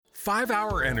5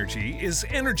 Hour Energy is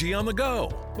energy on the go.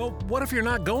 Well, what if you're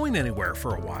not going anywhere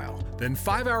for a while? Then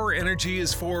 5 Hour Energy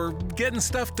is for getting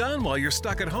stuff done while you're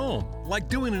stuck at home, like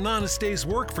doing an honest day's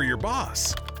work for your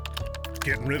boss.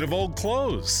 Getting rid of old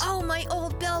clothes. Oh, my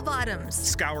old bell bottoms.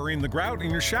 Scouring the grout in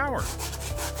your shower.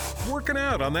 Working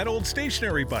out on that old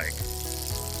stationary bike.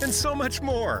 And so much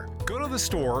more. Go to the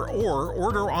store or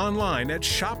order online at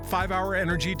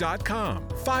shop5hourenergy.com.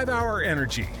 5 Hour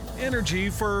Energy. Energy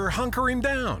for hunkering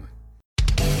down.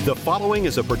 The following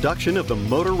is a production of the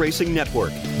Motor Racing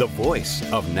Network, the voice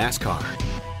of NASCAR.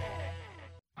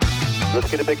 Let's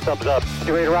get a big thumbs up. Get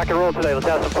ready to rock and roll today. Let's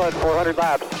have some fun. 400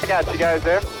 laps. I got you guys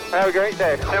there. Have a great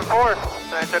day. 10-4.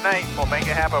 Tonight, we'll make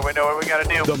it happen. We know what we got to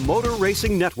do. The Motor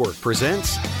Racing Network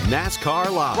presents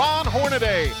NASCAR Live. Ron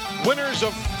Hornaday, winners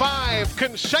of 5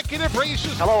 consecutive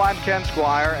races. Hello, I'm Ken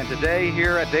Squier, and today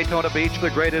here at Daytona Beach, the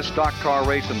greatest stock car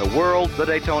race in the world, the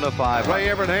Daytona 500. Ray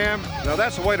Evernham. Now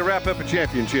that's the way to wrap up a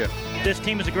championship. This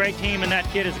team is a great team, and that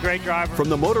kid is a great driver. From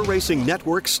the Motor Racing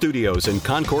Network studios in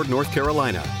Concord, North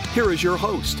Carolina, here is your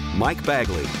host, Mike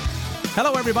Bagley.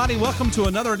 Hello, everybody. Welcome to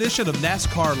another edition of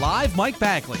NASCAR Live. Mike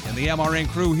Bagley and the MRN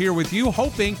crew here with you,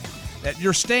 hoping that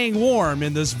you're staying warm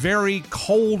in this very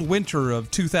cold winter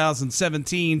of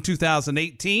 2017,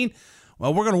 2018.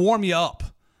 Well, we're going to warm you up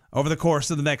over the course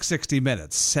of the next 60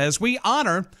 minutes as we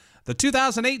honor the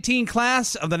 2018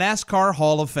 class of the NASCAR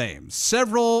Hall of Fame.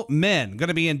 Several men going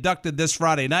to be inducted this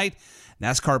Friday night.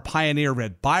 NASCAR pioneer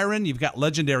Red Byron. You've got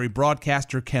legendary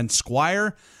broadcaster Ken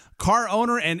Squier, car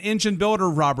owner and engine builder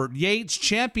Robert Yates,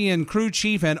 champion crew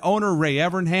chief and owner Ray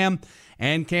Evernham,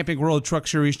 and Camping World Truck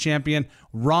Series champion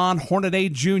Ron Hornaday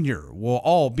Jr. will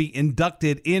all be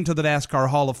inducted into the NASCAR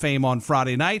Hall of Fame on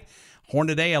Friday night.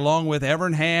 Hornaday, along with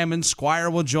Evernham and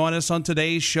Squier, will join us on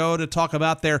today's show to talk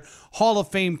about their Hall of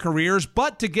Fame careers.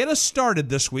 But to get us started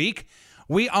this week,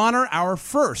 we honor our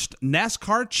first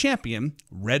NASCAR champion,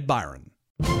 Red Byron.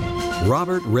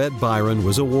 Robert Red Byron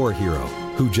was a war hero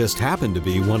who just happened to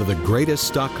be one of the greatest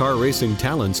stock car racing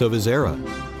talents of his era.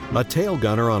 A tail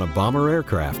gunner on a bomber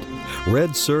aircraft,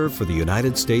 Red served for the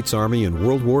United States Army in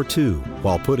World War II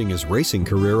while putting his racing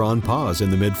career on pause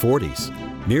in the mid-40s.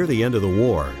 Near the end of the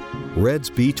war, Red's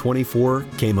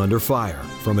B-24 came under fire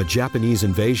from a Japanese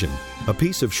invasion. A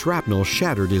piece of shrapnel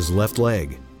shattered his left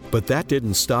leg, but that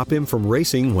didn't stop him from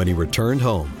racing when he returned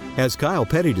home. As Kyle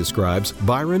Petty describes,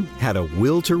 Byron had a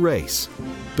will to race,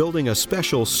 building a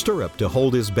special stirrup to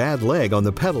hold his bad leg on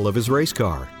the pedal of his race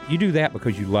car. You do that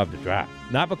because you love to drive,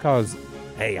 not because,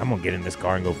 hey, I'm going to get in this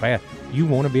car and go fast. You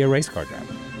want to be a race car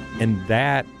driver. And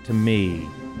that, to me,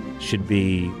 should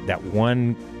be that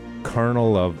one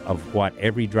kernel of what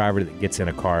every driver that gets in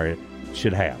a car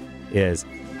should have, is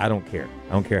I don't care.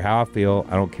 I don't care how I feel.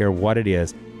 I don't care what it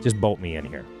is. Just bolt me in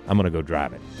here. I'm going to go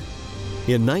drive it.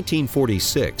 In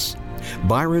 1946,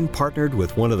 Byron partnered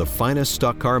with one of the finest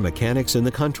stock car mechanics in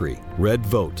the country, Red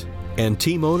Vogt, and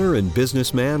team owner and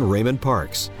businessman Raymond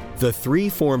Parks. The three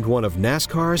formed one of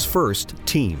NASCAR's first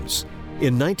teams.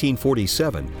 In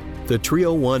 1947, the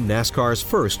trio won NASCAR's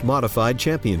first modified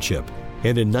championship,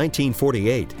 and in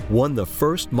 1948 won the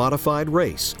first modified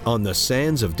race on the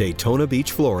sands of Daytona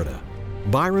Beach, Florida.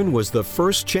 Byron was the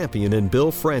first champion in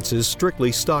Bill France's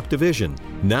strictly stock division,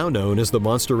 now known as the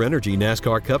Monster Energy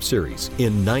NASCAR Cup Series,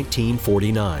 in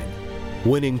 1949,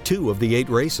 winning 2 of the 8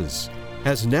 races.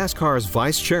 As NASCAR's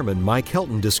vice chairman Mike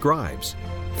Helton describes,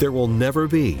 there will never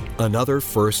be another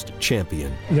first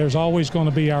champion. There's always going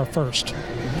to be our first.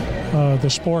 The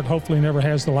sport hopefully never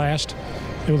has the last.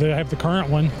 They'll have the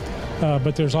current one,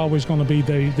 but there's always going to be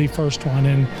the first one.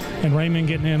 And Raymond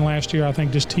getting in last year, I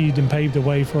think, just teed and paved the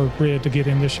way for Red to get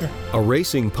in this year. A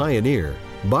racing pioneer,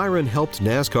 Byron helped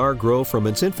NASCAR grow from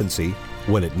its infancy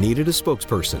when it needed a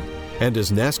spokesperson. And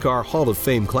as NASCAR Hall of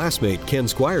Fame classmate Ken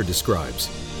Squier describes,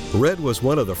 Red was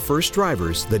one of the first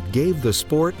drivers that gave the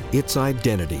sport its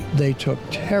identity. They took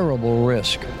terrible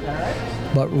risk,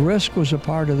 but risk was a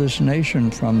part of this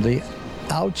nation from the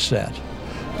outset,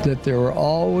 that there were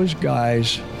always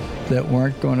guys that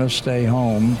weren't going to stay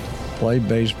home, play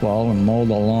baseball, and mow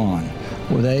the lawn.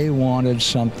 They wanted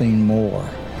something more,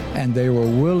 and they were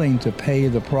willing to pay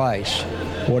the price,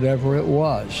 whatever it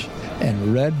was.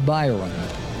 And Red Byron,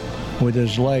 with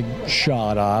his leg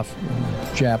shot off,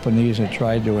 Japanese had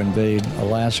tried to invade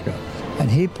Alaska, and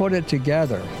he put it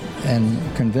together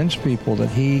and convinced people that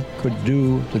he could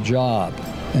do the job,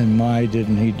 and my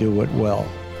didn't he do it well.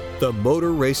 The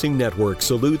Motor Racing Network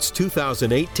salutes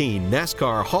 2018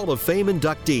 NASCAR Hall of Fame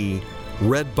inductee,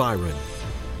 Red Byron.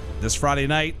 This Friday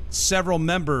night, several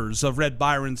members of Red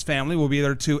Byron's family will be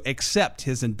there to accept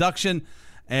his induction,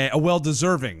 a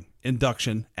well-deserving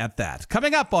induction at that.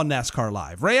 Coming up on NASCAR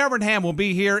Live, Ray Evernham will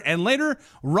be here, and later,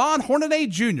 Ron Hornaday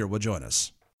Jr. will join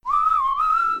us.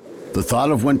 The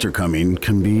thought of winter coming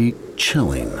can be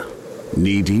chilling.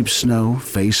 Knee-deep snow,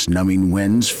 face-numbing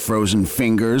winds, frozen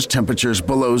fingers, temperatures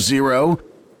below zero.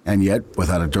 And yet,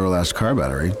 without a Duralast car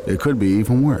battery, it could be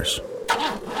even worse.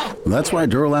 That's why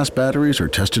Duralast batteries are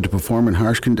tested to perform in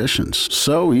harsh conditions.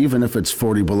 So even if it's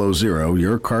 40 below zero,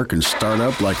 your car can start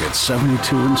up like it's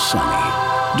 72 and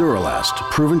sunny.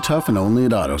 Duralast, proven tough and only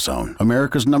at AutoZone,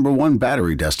 America's #1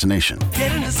 battery destination.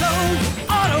 Get in the zone,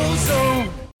 AutoZone.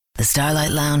 The Starlight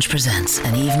Lounge presents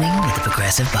an evening with the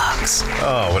Progressive Box.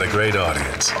 Oh, what a great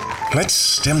audience.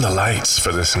 Let's dim the lights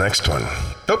for this next one.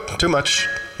 Nope, too much.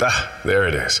 There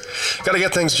it is. Gotta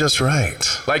get things just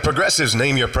right. Like Progressive's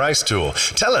Name Your Price tool.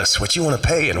 Tell us what you want to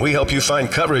pay, and we help you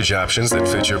find coverage options that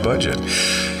fit your budget.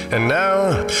 And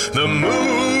now, the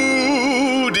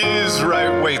mood is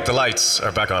right. Wait, the lights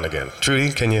are back on again.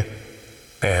 Trudy, can you?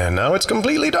 And now it's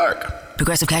completely dark.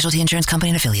 Progressive Casualty Insurance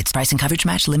Company and Affiliates. Price and coverage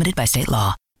match limited by state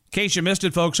law. In case you missed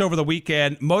it, folks, over the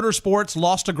weekend, motorsports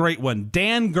lost a great one.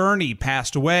 Dan Gurney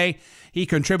passed away. He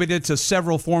contributed to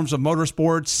several forms of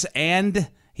motorsports, and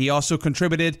he also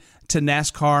contributed to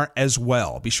NASCAR as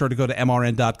well. Be sure to go to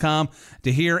MRN.com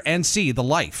to hear and see the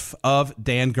life of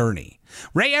Dan Gurney.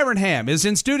 Ray Evernham is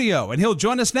in studio, and he'll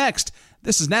join us next.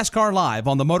 This is NASCAR Live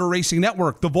on the Motor Racing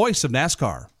Network, the voice of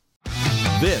NASCAR.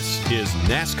 This is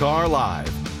NASCAR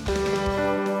Live.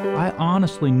 I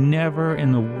honestly never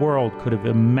in the world could have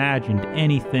imagined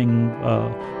anything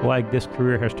like this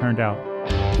career has turned out.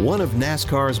 One of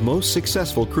NASCAR's most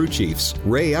successful crew chiefs,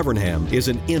 Ray Evernham, is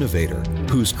an innovator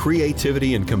whose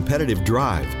creativity and competitive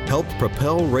drive helped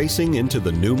propel racing into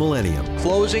the new millennium.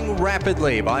 Closing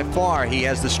rapidly. By far, he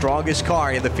has the strongest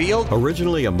car in the field.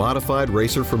 Originally a modified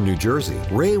racer from New Jersey,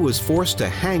 Ray was forced to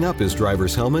hang up his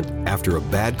driver's helmet after a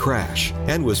bad crash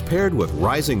and was paired with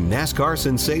rising NASCAR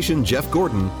sensation Jeff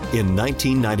Gordon in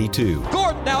 1992.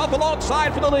 Gordon now up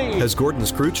alongside for the lead. As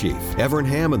Gordon's crew chief,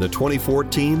 Evernham and the 24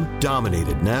 team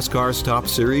dominated NASCAR's top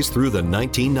series through the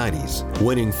 1990s,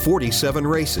 winning 47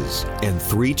 races and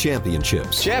 3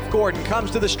 championships. Jeff Gordon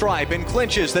comes to the stripe and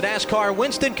clinches the NASCAR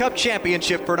Winston Cup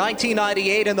Championship for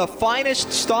 1998 in the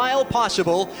finest style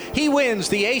possible. He wins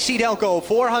the AC Delco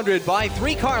 400 by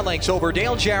 3 car lengths over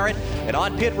Dale Jarrett, and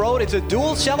on pit road it's a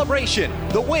dual celebration,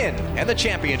 the win and the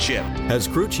championship. As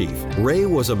crew chief, Ray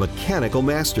was a mechanical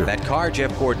master. That car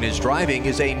Jeff Gordon is driving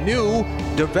is a new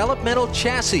developmental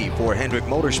chassis for Hendrick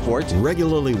Motorsports,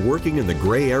 regularly working in the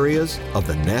gray areas of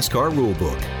the NASCAR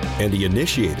rulebook, and he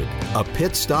initiated a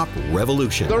pit stop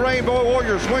revolution. The Rainbow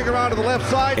Warriors swing around to the left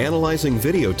side, analyzing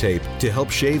videotape to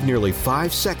help shave nearly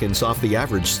 5 seconds off the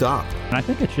average stop. And I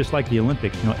think it's just like the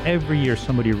Olympics. You know, every year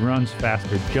somebody runs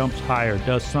faster, jumps higher,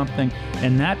 does something,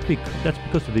 and that's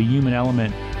because of the human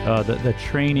element, the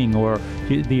training or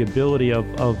the ability of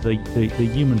the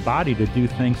human body to do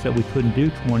things that we couldn't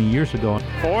do 20 years ago.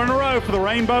 4 in a row for the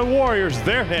Rainbow Warriors.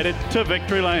 They're headed to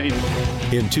victory lane.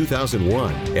 In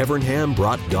 2001, Evernham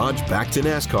brought Dodge back to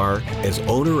NASCAR as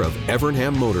owner of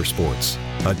Evernham Motorsports,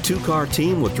 a 2-car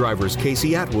team with drivers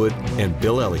Casey Atwood and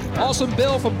Bill Elliott. Awesome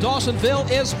Bill from Dawsonville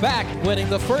is back, winning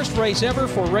the first race ever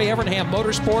for Ray Evernham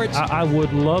Motorsports. I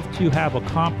would love to have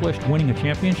accomplished winning a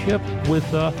championship with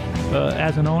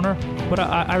as an owner, but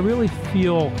I really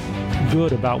feel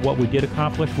good about what we did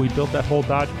accomplish. We built that whole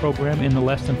Dodge program in the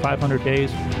less than 500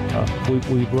 days.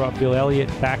 We brought Bill Elliott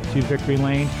back to victory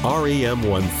lane. REM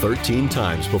won 13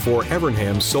 times before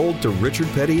Evernham sold to Richard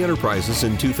Petty Enterprises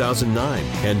in 2009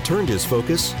 and turned his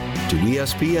focus to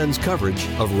ESPN's coverage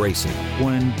of racing.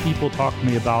 When people talk to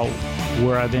me about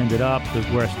where I've ended up,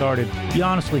 where I started, you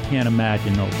honestly can't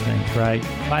imagine those things, right?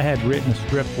 If I had written a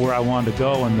script where I wanted to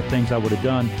go and the things I would have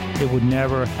done, it would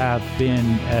never have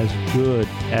been as good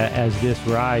as this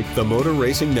ride. The Motor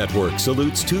Racing Network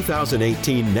salutes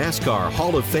 2018 NASCAR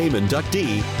Hall of Fame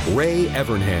inductee Ray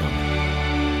Evernham.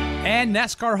 And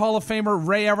NASCAR Hall of Famer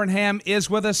Ray Evernham is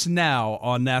with us now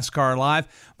on NASCAR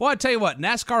Live. Boy, I tell you what,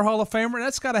 NASCAR Hall of Famer,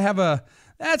 that's got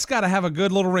to have a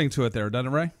good little ring to it there,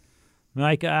 doesn't it, Ray?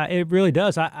 Like, it really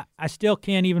does. I still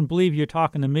can't even believe you're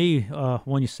talking to me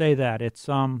when you say that. It's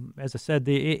as I said,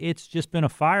 it's just been a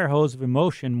fire hose of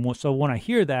emotion. So when I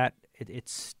hear that, it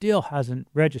still hasn't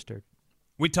registered.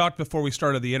 We talked before we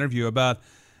started the interview about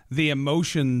the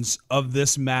emotions of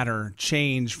this matter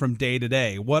change from day to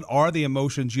day. What are the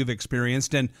emotions you've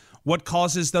experienced, and what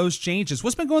causes those changes?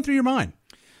 What's been going through your mind?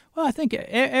 Well, I think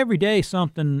every day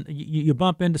something you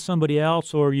bump into somebody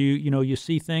else, or you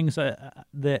see things that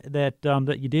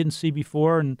you didn't see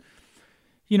before, and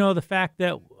the fact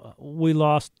that we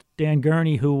lost Dan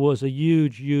Gurney, who was a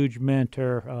huge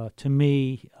mentor to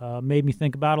me, made me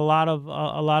think about a lot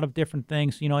of different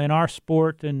things, in our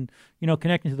sport, and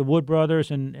connecting to the Wood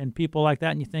brothers and people like that.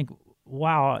 And you think,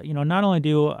 wow, not only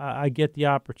do I get the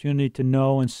opportunity to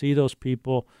know and see those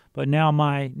people, but now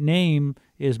my name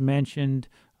is mentioned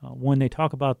when they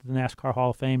talk about the NASCAR Hall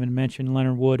of Fame and mention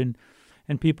Leonard Wood and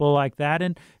people like that.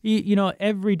 And,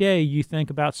 every day you think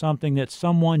about something that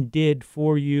someone did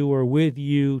for you or with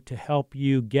you to help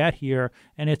you get here.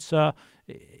 And it's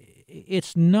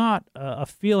not a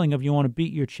feeling of you want to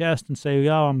beat your chest and say,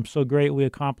 oh, I'm so great, we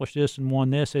accomplished this and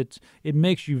won this. It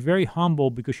makes you very humble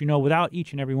because, without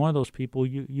each and every one of those people,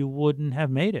 you wouldn't have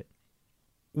made it.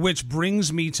 Which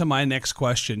brings me to my next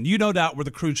question. You no doubt were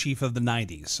the crew chief of the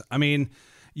 90s. I mean,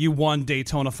 you won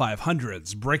Daytona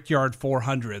 500s, Brickyard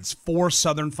 400s, 4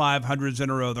 Southern 500s in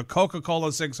a row, the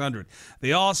Coca-Cola 600,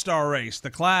 the All-Star Race, the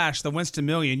Clash, the Winston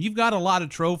Million. You've got a lot of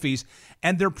trophies,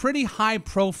 and they're pretty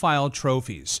high-profile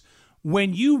trophies.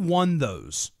 When you won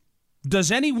those,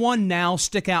 does any one now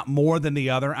stick out more than the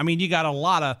other? I mean, you got a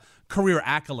lot of career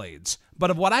accolades,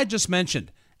 but of what I just mentioned,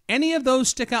 any of those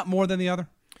stick out more than the other?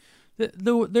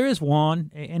 There is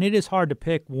one, and it is hard to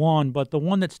pick one, but the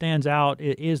one that stands out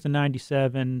is the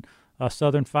 97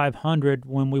 Southern 500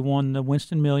 when we won the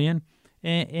Winston Million.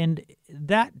 And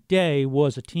that day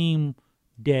was a team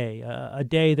day, a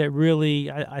day that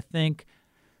really, I think,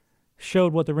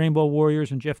 showed what the Rainbow Warriors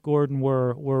and Jeff Gordon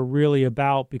were really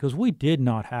about, because we did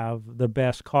not have the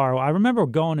best car. I remember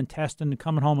going and testing and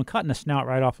coming home and cutting a snout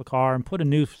right off the car and put a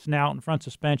new snout in front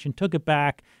suspension, took it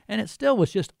back, and it still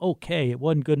was just okay. It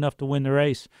wasn't good enough to win the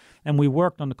race. And we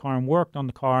worked on the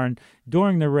car, and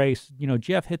during the race,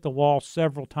 Jeff hit the wall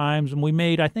several times, and we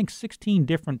made, I think, 16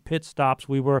 different pit stops.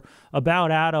 We were about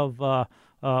out of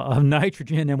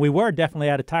nitrogen, and we were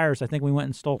definitely out of tires. I think we went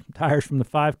and stole some tires from the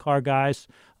 5-car guys,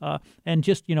 and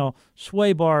just,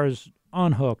 sway bars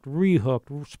unhooked,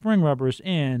 rehooked, spring rubbers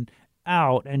in,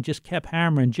 out, and just kept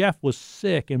hammering. Jeff was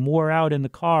sick and wore out in the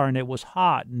car, and it was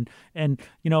hot, and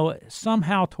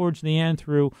somehow towards the end,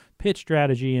 through pit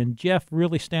strategy and Jeff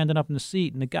really standing up in the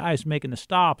seat and the guys making the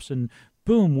stops, and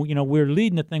boom, we're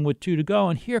leading the thing with 2 to go,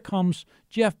 and here comes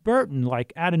Jeff Burton,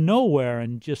 like out of nowhere,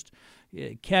 and just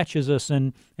catches us,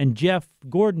 and Jeff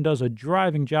Gordon does a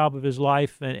driving job of his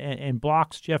life and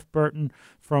blocks Jeff Burton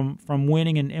from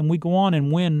winning, and we go on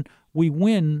and win. We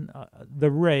win the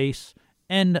race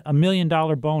and $1 million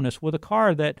bonus with a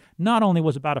car that not only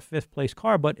was about a 5th place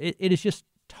car, but it is just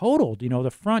totaled.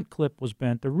 The front clip was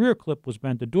bent, the rear clip was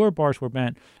bent, the door bars were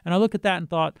bent, and I look at that and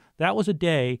thought that was a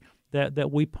day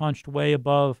that we punched way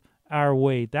above our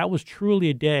weight. That was truly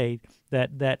a day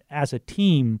that as a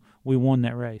team we won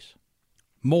that race.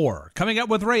 More coming up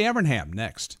with Ray Evernham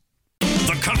next.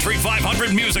 The Country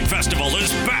 500 Music Festival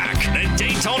is back at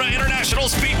Daytona International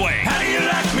Speedway. How do you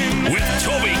like me now? With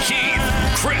Toby Keith,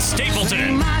 Chris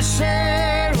Stapleton,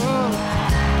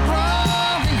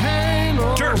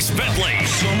 Dirk Bentley,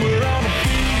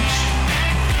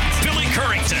 Billy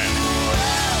Currington,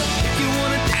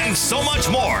 and so much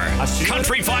more.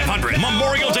 Country 500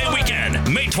 Memorial Day weekend,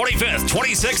 May 25th,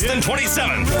 26th, and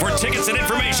 27th. For tickets and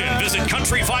information, visit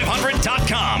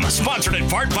country500.com. Sponsored in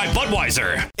part by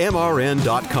Budweiser.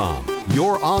 MRN.com,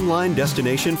 your online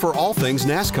destination for all things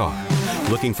NASCAR.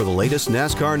 Looking for the latest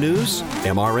NASCAR news?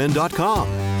 MRN.com.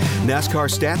 NASCAR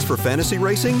stats for fantasy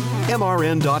racing?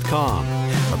 MRN.com.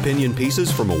 Opinion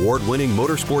pieces from award-winning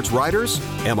motorsports writers?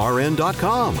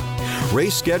 MRN.com.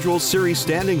 Race schedules, series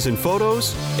standings, and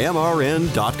photos?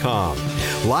 MRN.com.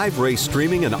 Live race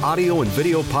streaming and audio and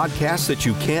video podcasts that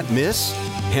you can't miss?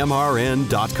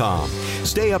 MRN.com.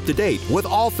 Stay up to date with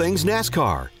all things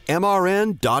NASCAR.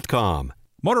 MRN.com.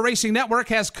 Motor Racing Network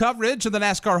has coverage of the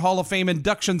NASCAR Hall of Fame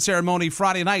induction ceremony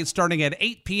Friday night starting at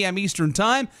 8 p.m. Eastern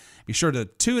Time. Be sure to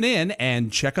tune in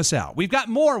and check us out. We've got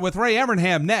more with Ray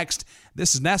Evernham next.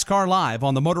 This is NASCAR Live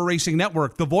on the Motor Racing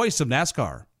Network, the voice of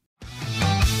NASCAR.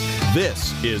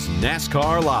 This is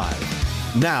NASCAR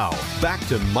Live. Now, back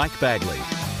to Mike Bagley.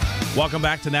 Welcome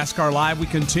back to NASCAR Live. We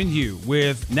continue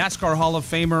with NASCAR Hall of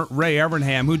Famer Ray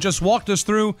Evernham, who just walked us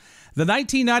through the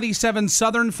 1997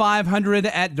 Southern 500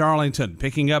 at Darlington,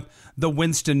 picking up the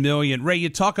Winston Million. Ray, you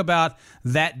talk about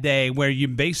that day where you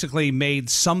basically made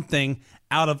something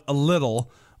out of a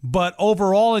little, but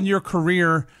overall in your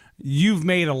career, you've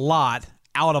made a lot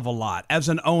out of a lot. As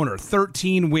an owner,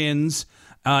 13 wins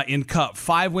in Cup,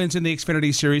 5 wins in the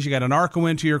Xfinity Series. You got an ARCA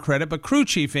win to your credit, but crew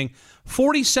chiefing,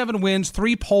 47 wins,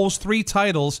 3 poles, 3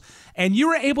 titles, and you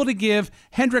were able to give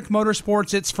Hendrick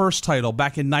Motorsports its first title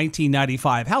back in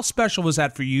 1995. How special was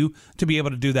that for you to be able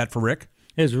to do that for Rick?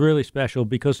 It's really special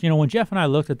because, when Jeff and I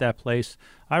looked at that place,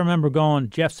 I remember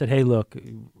Jeff said, hey, look,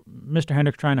 Mr.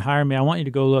 Hendrick's trying to hire me. I want you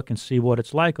to go look and see what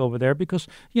it's like over there because,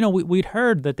 we'd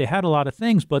heard that they had a lot of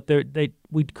things, but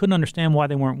we couldn't understand why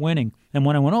they weren't winning. And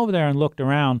when I went over there and looked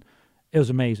around, it was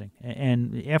amazing.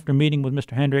 And after meeting with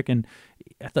Mr. Hendrick, and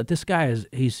I thought, this guy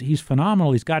he's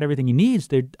phenomenal. He's got everything he needs.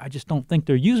 I just don't think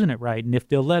they're using it right. And if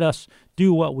they'll let us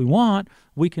do what we want,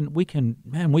 we can win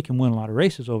a lot of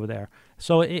races over there.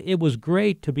 So it was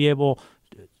great to be able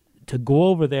to go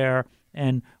over there,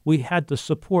 and we had the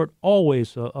support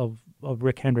always of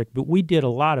Rick Hendrick, but we did a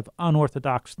lot of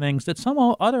unorthodox things that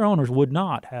some other owners would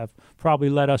not have probably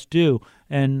let us do.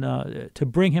 And to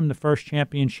bring him the first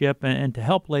championship and to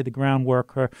help lay the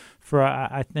groundwork for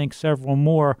I think several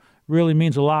more really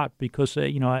means a lot because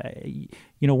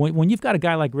when you've got a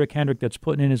guy like Rick Hendrick that's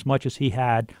putting in as much as he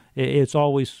had, it's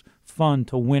always fun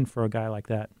to win for a guy like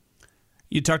that.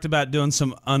 You talked about doing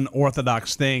some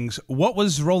unorthodox things. What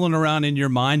was rolling around in your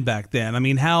mind back then? I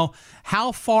mean, how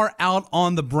far out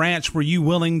on the branch were you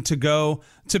willing to go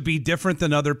to be different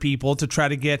than other people to try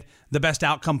to get the best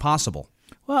outcome possible?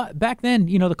 Well, back then,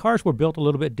 the cars were built a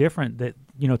little bit different. That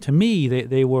to me,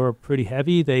 they were pretty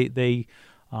heavy. They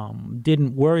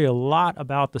didn't worry a lot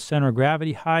about the center of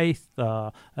gravity height,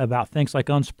 about things like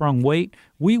unsprung weight.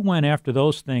 We went after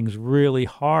those things really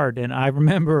hard, and I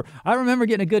remember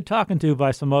getting a good talking to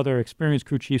by some other experienced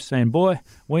crew chiefs saying, "Boy,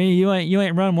 you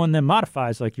ain't running one of them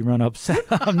modifies like you run up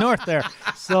north there."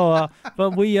 So,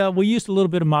 but we used a little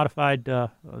bit of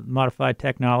modified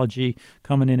technology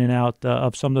coming in and out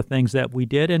of some of the things that we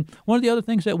did, and one of the other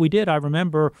things that we did, I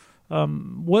remember.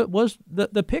 What was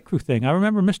the pit crew thing? I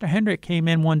remember Mr. Hendrick came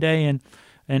in one day and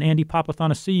Andy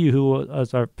Papathanasiou, who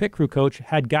was our pit crew coach,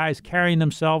 had guys carrying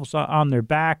themselves on their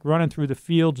back, running through the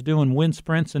fields, doing wind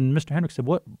sprints. And Mr. Hendrick said,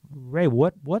 Ray,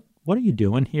 what are you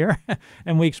doing here?"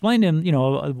 And we explained to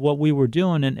him, what we were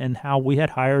doing and how we had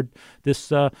hired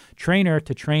this trainer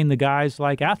to train the guys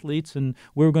like athletes, and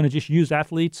we were going to just use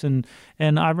athletes. And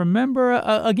I remember,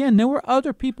 again, there were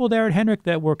other people there at Hendrick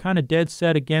that were kind of dead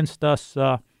set against us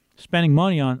spending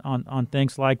money on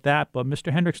things like that, but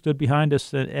Mr. Hendrick stood behind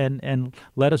us and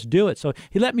let us do it. So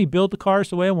he let me build the cars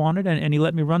the way I wanted, and he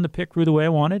let me run the pit crew the way I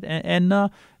wanted.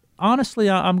 And honestly,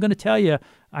 I'm going to tell you,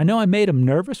 I know I made him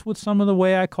nervous with some of the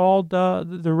way I called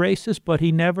the races, but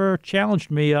he never challenged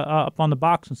me up on the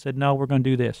box and said, "No, we're going to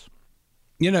do this."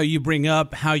 You bring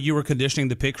up how you were conditioning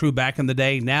the pit crew back in the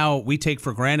day. Now we take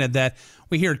for granted that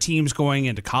we hear teams going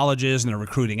into colleges and they're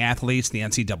recruiting athletes, the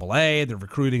NCAA, they're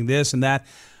recruiting this and that.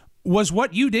 Was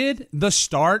what you did the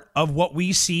start of what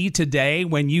we see today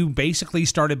when you basically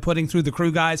started putting through the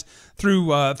crew guys through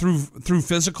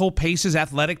physical paces,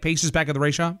 athletic paces back at the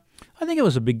race shop? I think it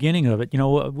was the beginning of it.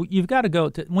 You've got to go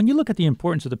to, when you look at the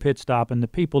importance of the pit stop and the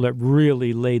people that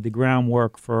really laid the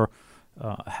groundwork for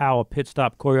how a pit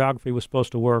stop choreography was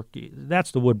supposed to work,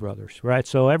 that's the Wood brothers, right?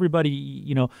 So everybody,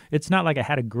 it's not like I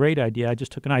had a great idea. I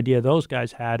just took an idea those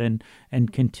guys had and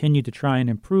continued to try and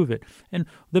improve it. And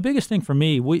the biggest thing for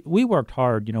me, we worked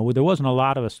hard. There wasn't a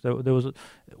lot of us.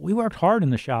 We worked hard in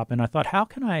the shop, and I thought, how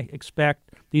can I expect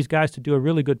these guys to do a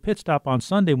really good pit stop on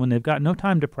Sunday when they've got no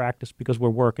time to practice because we're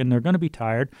working, they're going to be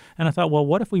tired. And I thought, well,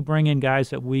 what if we bring in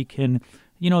guys that we can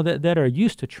that are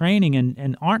used to training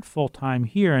and aren't full-time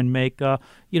here and make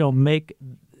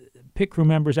pit crew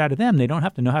members out of them. They don't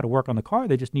have to know how to work on the car.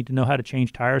 They just need to know how to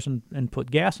change tires and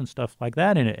put gas and stuff like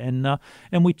that in it.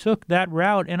 And we took that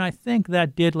route, and I think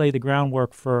that did lay the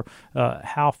groundwork for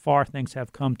how far things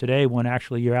have come today when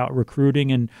actually you're out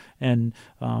recruiting. And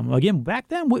again, back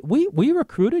then, we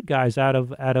recruited guys out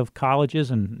of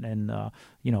colleges and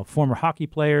former hockey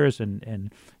players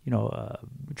and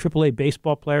AAA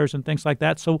baseball players and things like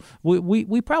that. So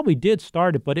we probably did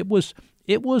start it, but it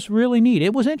was really neat.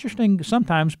 It was interesting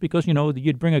sometimes because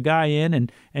you'd bring a guy in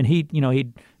and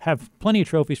he'd have plenty of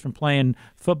trophies from playing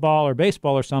football or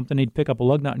baseball or something. He'd pick up a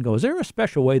lug nut and go, "Is there a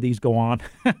special way these go on?"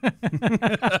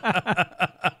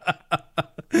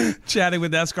 Chatting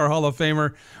with NASCAR Hall of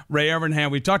Famer Ray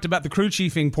Evernham. We talked about the crew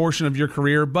chiefing portion of your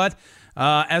career, but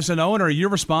as an owner, you're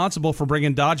responsible for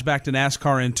bringing Dodge back to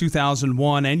NASCAR in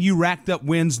 2001, and you racked up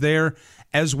wins there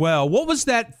as well. What was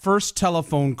that first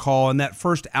telephone call and that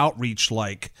first outreach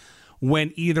like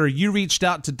when either you reached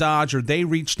out to Dodge or they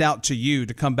reached out to you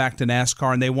to come back to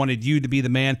NASCAR and they wanted you to be the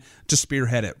man to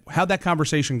spearhead it? How'd that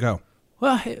conversation go?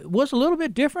 Well, it was a little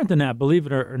bit different than that, believe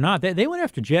it or not. They went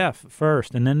after Jeff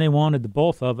first, and then they wanted the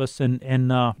both of us, and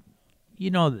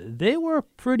they were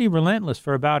pretty relentless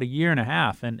for about a year and a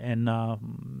half, and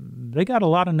they got a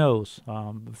lot of no's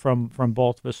from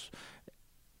both of us.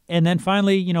 And then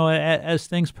finally, as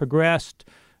things progressed,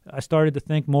 I started to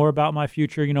think more about my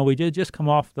future. We did just come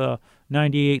off the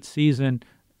 98 season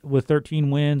with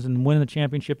 13 wins and winning the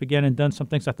championship again and done some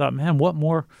things. I thought, man, what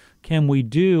more can we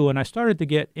do? And I started to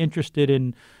get interested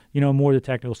in, more the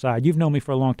technical side. You've known me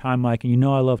for a long time, Mike, and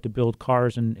I love to build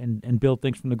cars and build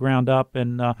things from the ground up.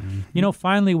 And,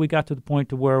 finally we got to the point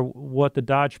to where what the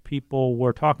Dodge people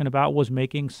were talking about was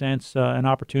making sense, an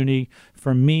opportunity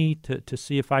for me to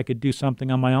see if I could do something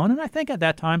on my own. And I think at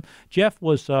that time, Jeff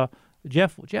was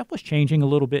changing a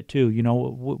little bit too.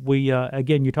 We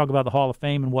again, you talk about the Hall of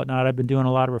Fame and whatnot. I've been doing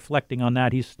a lot of reflecting on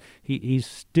that. He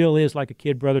still is like a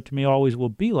kid brother to me, always will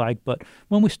be like. But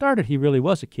when we started, he really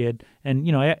was a kid. And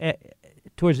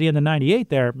towards the end of '98,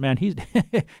 there, man,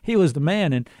 he was the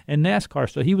man in NASCAR.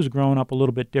 So he was growing up a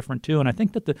little bit different too. And I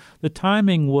think that the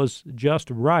timing was just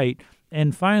right.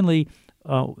 And finally,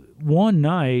 one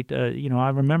night, I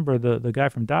remember the guy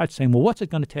from Dodge saying, well, what's it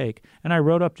going to take? And I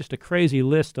wrote up just a crazy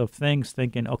list of things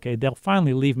thinking, okay, they'll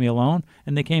finally leave me alone.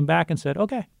 And they came back and said,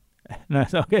 okay. And I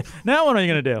said, okay, now what are you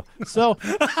going to do? So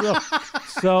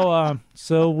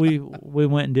we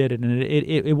went and did it. And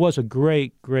it was a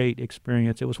great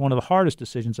experience. It was one of the hardest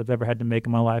decisions I've ever had to make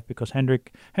in my life because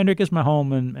Hendrick is my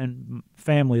home and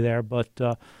family there. But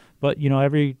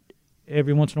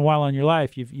every once in a while in your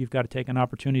life, you've got to take an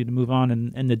opportunity to move on,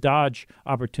 and the Dodge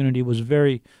opportunity was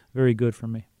very, very good for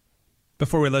me.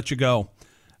 Before we let you go,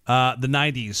 the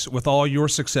 90s, with all your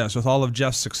success, with all of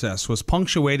Jeff's success, was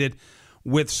punctuated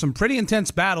with some pretty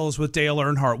intense battles with Dale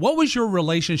Earnhardt. What was your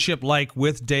relationship like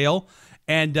with Dale,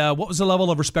 and what was the level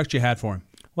of respect you had for him?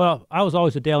 Well, I was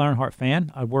always a Dale Earnhardt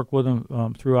fan. I worked with him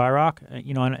through IROC,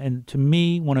 and to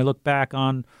me, when I look back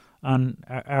on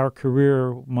our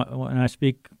career, when I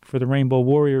speak for the Rainbow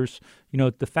Warriors,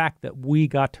 the fact that we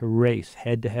got to race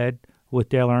head-to-head with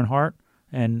Dale Earnhardt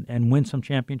and win some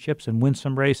championships and win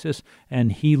some races,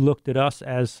 and he looked at us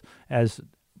as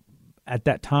at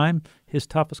that time, his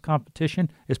toughest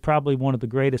competition is probably one of the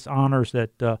greatest honors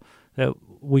that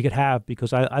we could have,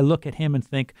 because I look at him and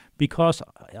think, because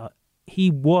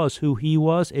he was who he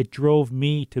was, it drove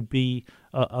me to be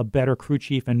a better crew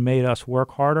chief and made us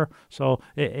work harder. So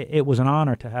it was an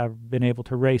honor to have been able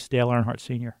to race Dale Earnhardt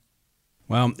Sr.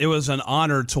 Well, it was an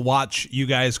honor to watch you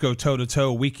guys go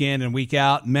toe-to-toe week in and week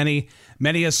out. Many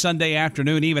a Sunday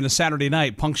afternoon, even a Saturday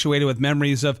night, punctuated with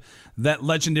memories of that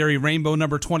legendary rainbow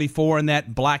number 24 and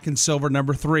that black and silver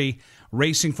number 3,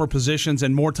 racing for positions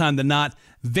and more time than not,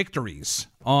 victories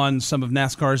on some of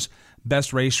NASCAR's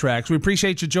best racetracks. We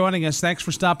appreciate you joining us. Thanks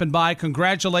for stopping by.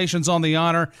 Congratulations on the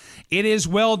honor. It is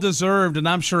well-deserved, and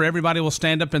I'm sure everybody will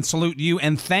stand up and salute you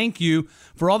and thank you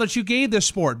for all that you gave this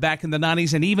sport back in the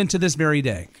 90s and even to this very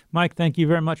day. Mike, thank you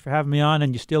very much for having me on,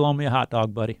 and you still owe me a hot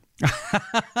dog, buddy.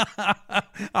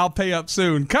 I'll pay up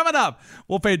soon. Coming up,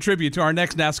 we'll pay tribute to our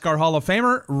next NASCAR Hall of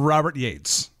Famer, Robert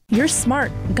Yates. You're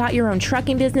smart, got your own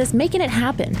trucking business, making it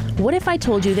happen. What if I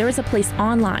told you there was a place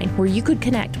online where you could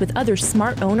connect with other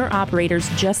smart owner-operators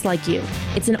just like you?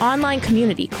 It's an online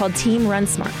community called Team Run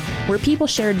Smart, where people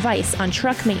share advice on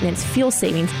truck maintenance, fuel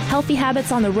savings, healthy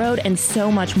habits on the road, and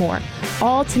so much more,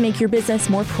 all to make your business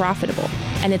more profitable.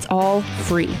 And it's all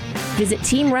free. Visit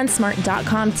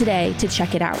teamrunsmart.com today to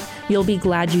check it out. You'll be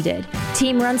glad you did.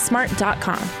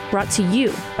 teamrunsmart.com, brought to you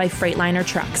by Freightliner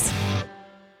Trucks.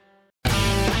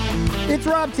 It's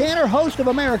Rob Tanner, host of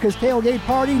America's Tailgate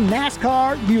Party,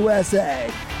 NASCAR USA.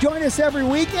 Join us every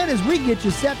weekend as we get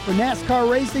you set for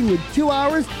NASCAR racing with 2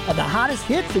 hours of the hottest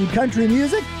hits in country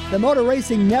music. The Motor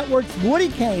Racing Network's Woody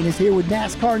Kane is here with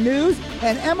NASCAR news,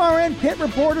 and MRN pit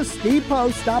reporter Steve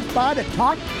Post stops by to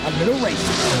talk a little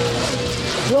racing.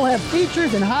 We'll have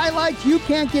features and highlights you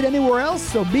can't get anywhere else,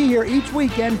 so be here each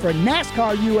weekend for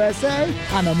NASCAR USA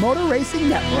on the Motor Racing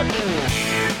Network.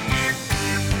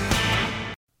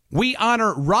 We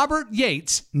honor Robert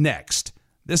Yates next.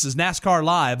 This is NASCAR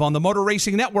Live on the Motor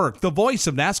Racing Network, the voice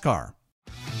of NASCAR.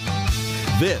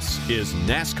 This is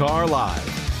NASCAR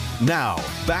Live. Now,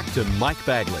 back to Mike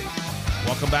Bagley.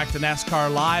 Welcome back to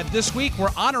NASCAR Live. This week,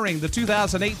 we're honoring the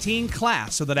 2018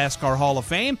 class of the NASCAR Hall of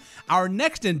Fame. Our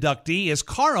next inductee is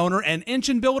car owner and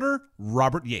engine builder,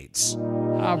 Robert Yates.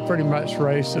 I've pretty much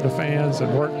raced to the fans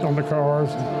and worked on the cars,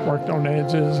 and worked on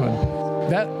edges, and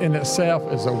that in itself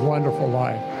is a wonderful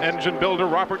life. Engine builder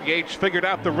Robert Yates figured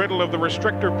out the riddle of the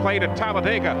restrictor plate at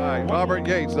Talladega. Hi, Robert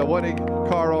Yates, the winning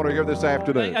car owner here this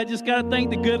afternoon. I just got to thank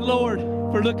the good Lord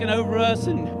for looking over us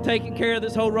and taking care of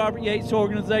this whole Robert Yates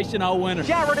organization all winter.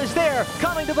 Jarrett is there,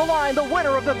 coming to the line. The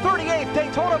winner of the 38th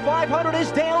Daytona 500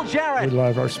 is Dale Jarrett. We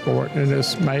love our sport, and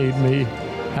it's made me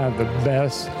have the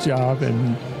best job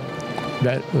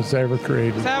that was ever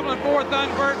created. Hamlin, 4th,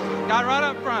 Thunderbird, got right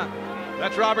up front.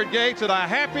 That's Robert Yates and a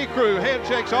happy crew.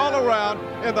 Handshakes all around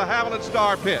in the Howland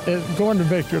Star Pit. Going to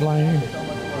victory lane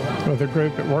with a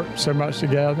group that worked so much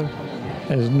together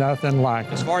is nothing like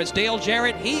it. As far as Dale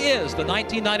Jarrett, he is the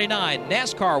 1999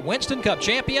 NASCAR Winston Cup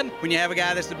champion. When you have a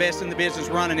guy that's the best in the business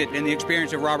running it and the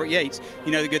experience of Robert Yates,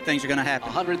 you know the good things are going to happen.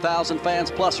 100,000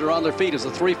 fans plus are on their feet as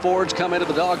the three Fords come into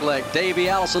the dogleg. Davey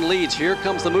Allison leads. Here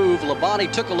comes the move.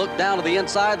 Labonte took a look down to the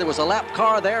inside. There was a lap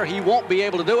car there. He won't be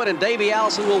able to do it, and Davey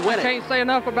Allison will win it. Can't say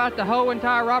enough about the whole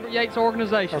entire Robert Yates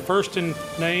organization. Our first in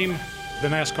name, the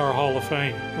NASCAR Hall of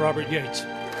Fame, Robert Yates.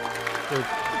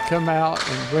 Come out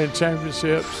and win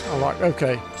championships. I'm like,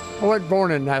 okay, I wasn't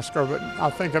born in NASCAR, but I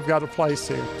think I've got a place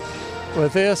here.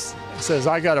 With this, it says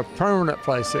I got a permanent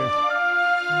place here.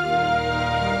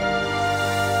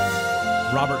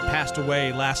 Robert passed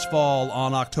away last fall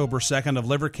on October 2nd of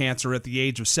liver cancer at the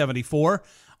age of 74.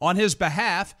 On his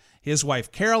behalf, his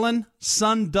wife Carolyn,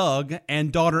 son Doug,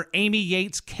 and daughter Amy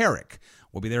Yates Carrick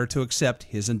will be there to accept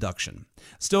his induction.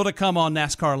 Still to come on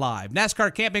NASCAR Live,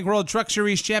 NASCAR Camping World Truck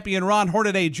Series champion Ron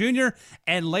Hornaday Jr.,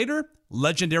 and later,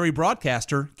 legendary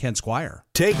broadcaster Ken Squier.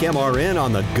 Take MRN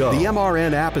on the go. The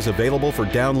MRN app is available for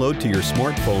download to your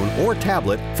smartphone or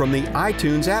tablet from the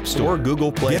iTunes App Store or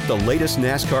Google Play. Get the latest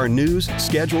NASCAR news,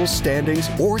 schedules, standings,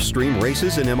 or stream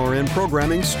races and MRN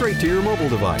programming straight to your mobile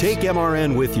device. Take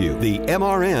MRN with you. The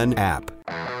MRN app.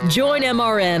 Join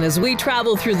MRN as we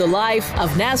travel through the life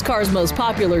of NASCAR's most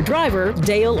popular driver,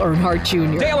 Dale Earnhardt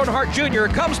Jr. Dale Earnhardt Jr.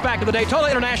 comes back to the Daytona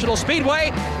International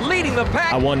Speedway, leading the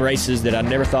pack. I won races that I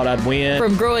never thought I'd win.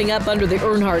 From growing up under the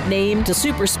Earnhardt name to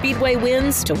super speedway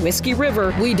wins to Whiskey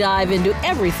River, we dive into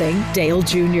everything Dale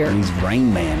Jr. He's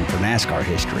Rain Man for NASCAR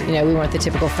history. You know, we weren't the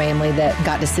typical family that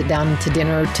got to sit down to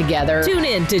dinner together. Tune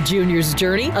in to Junior's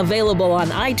Journey, available on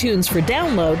iTunes for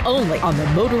download only on the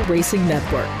Motor Racing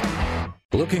Network.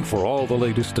 Looking for all the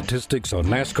latest statistics on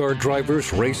NASCAR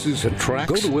drivers, races, and tracks?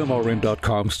 Go to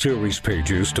MRN.com's series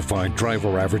pages to find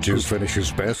driver averages,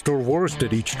 finishes best or worst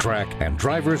at each track, and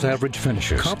drivers' average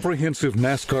finishes. Comprehensive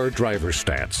NASCAR driver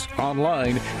stats.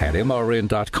 Online at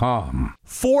MRN.com.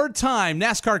 Four-time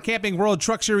NASCAR Camping World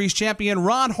Truck Series champion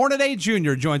Ron Hornaday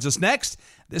Jr. joins us next.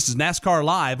 This is NASCAR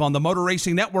Live on the Motor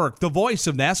Racing Network, the voice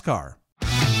of NASCAR.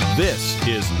 This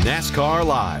is NASCAR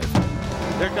Live.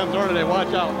 Here comes Hornaday, watch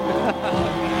out.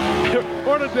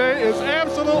 Hornaday is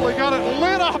absolutely got it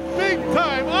lit up big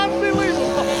time.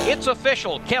 Unbelievable. It's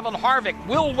official. Kevin Harvick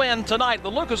will win tonight,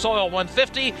 the Lucas Oil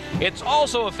 150. It's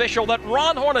also official that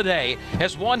Ron Hornaday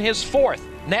has won his fourth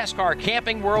NASCAR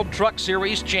Camping World Truck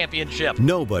Series championship.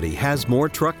 Nobody has more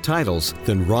truck titles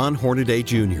than Ron Hornaday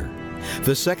Jr.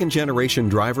 The second-generation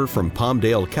driver from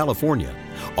Palmdale, California,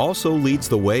 also leads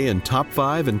the way in top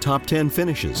 5 and top 10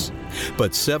 finishes.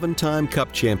 But 7-time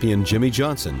Cup champion Jimmy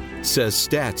Johnson says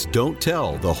stats don't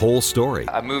tell the whole story.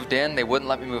 I moved in, they wouldn't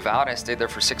let me move out. I stayed there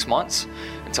for 6 months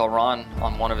until Ron,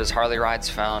 on one of his Harley rides,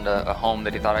 found a home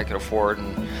that he thought I could afford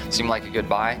and seemed like a good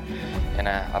buy, and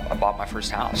I bought my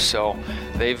first house. So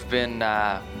they've been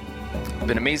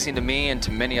amazing to me and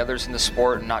to many others in the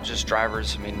sport, and not just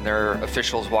drivers. I mean, there are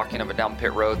officials walking up and down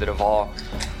pit road that have all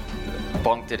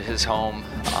bunked at his home,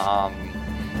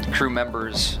 crew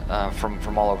members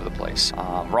from all over the place.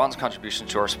 Ron's contributions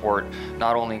to our sport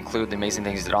not only include the amazing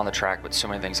things he did on the track, but so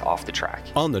many things off the track.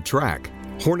 On the track,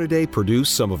 Hornaday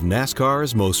produced some of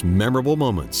NASCAR's most memorable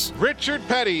moments. Richard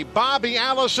Petty, Bobby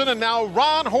Allison, and now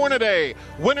Ron Hornaday,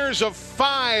 winners of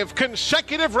 5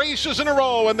 consecutive races in a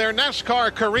row in their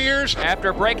NASCAR careers.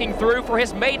 After breaking through for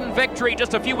his maiden victory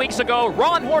just a few weeks ago,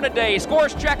 Ron Hornaday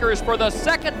scores checkers for the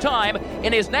second time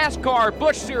in his NASCAR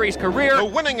Busch Series career. The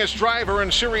winningest driver in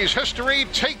series history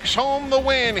takes home the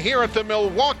win here at the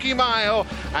Milwaukee Mile,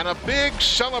 and a big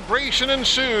celebration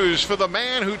ensues for the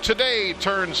man who today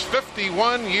turns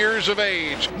 51 years of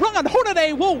age. Ron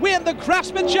Hornaday will win the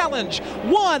Craftsman Challenge.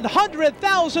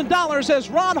 $100,000 as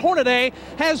Ron Hornaday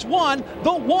has won the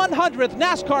 100th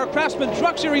NASCAR Craftsman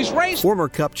Truck Series race. Former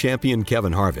Cup champion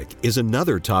Kevin Harvick is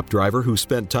another top driver who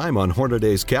spent time on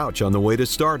Hornaday's couch on the way to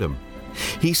stardom.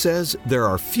 He says there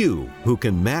are few who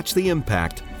can match the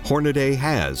impact Hornaday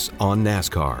has on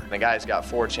NASCAR. The guy's got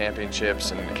 4 championships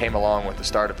and came along with the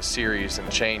start of a series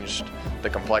and changed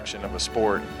the complexion of a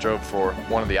sport. Drove for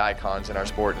one of the icons in our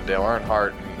sport, in Dale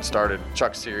Earnhardt, and started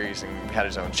Truck Series and had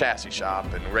his own chassis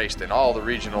shop and raced in all the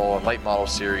regional and late model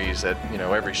series at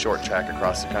every short track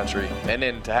across the country. And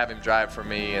then to have him drive for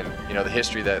me, and the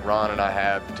history that Ron and I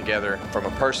have together from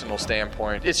a personal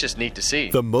standpoint, it's just neat to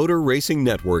see. The Motor Racing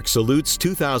Network salutes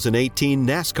 2018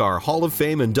 NASCAR Hall of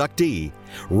Fame inductee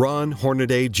Ron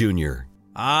Hornaday Jr.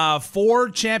 4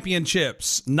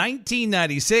 championships: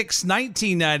 1996,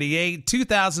 1998,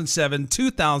 2007,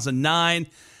 2009,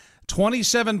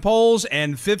 27 poles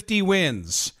and 50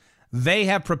 wins. They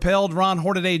have propelled Ron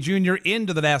Hornaday Jr.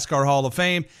 into the NASCAR Hall of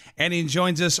Fame, and he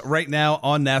joins us right now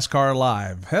on NASCAR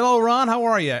Live. Hello, Ron. How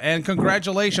are you? And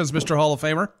congratulations, Mr. Hall of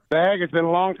Famer. Bag, it's been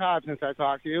a long time since I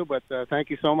talked to you, but thank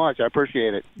you so much. I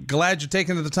appreciate it. Glad you're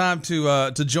taking the time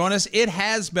to join us. It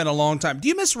has been a long time. Do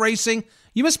you miss racing?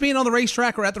 You miss being on the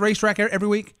racetrack or at the racetrack every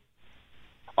week?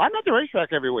 I'm at the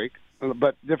racetrack every week,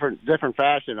 but different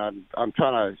fashion. I'm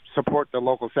trying to support the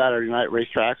local Saturday night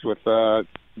racetracks with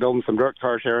building some dirt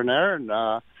cars here and there, and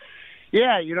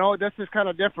this is kind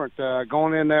of different.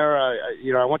 Going in there,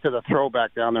 I went to the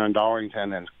throwback down there in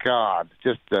Darlington, and God,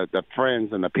 just the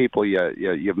friends and the people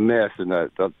you miss, and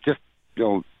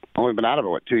only been out of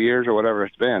it 2 years or whatever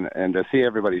it's been, and to see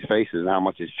everybody's faces and how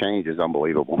much it's changed is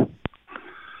unbelievable.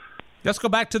 Let's go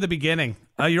back to the beginning.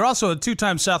 You're also a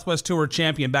two-time Southwest Tour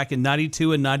champion back in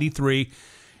 '92 and '93.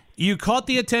 You caught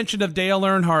the attention of Dale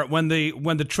Earnhardt when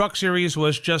the Truck Series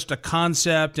was just a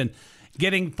concept and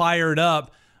getting fired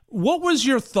up. What was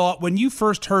your thought when you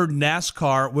first heard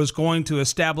NASCAR was going to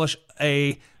establish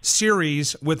a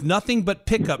series with nothing but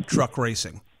pickup truck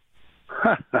racing?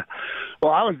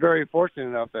 Well, I was very fortunate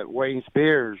enough that Wayne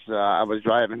Spears, I was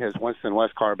driving his Winston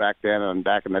West car back then, and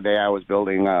back in the day I was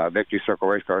building Victory Circle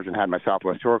race cars and had my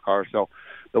Southwest Tour car. So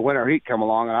the Winter Heat come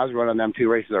along, and I was running them 2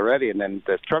 races already, and then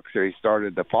the Truck Series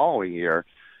started the following year,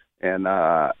 and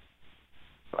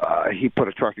he put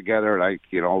a truck together, and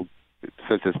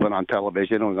since it's been on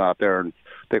television, we got out there, and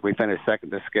I think we finished second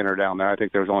to Skinner down there. I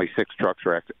think there was only 6 trucks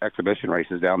for exhibition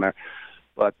races down there.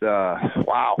 But,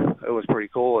 wow, it was pretty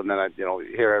cool. And then, I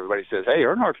hear everybody says, hey,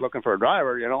 Earnhardt's looking for a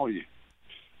driver, you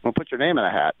put your name in a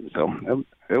hat. And so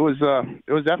it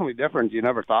was definitely different. You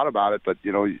never thought about it, but,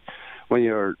 when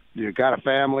you got a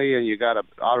family and you got an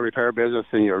auto repair business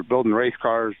and you're building race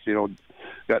cars,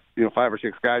 got 5 or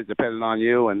 6 guys depending on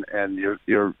you, and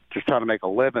you're just trying to make a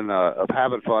living of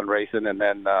having fun racing, and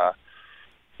then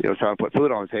trying to put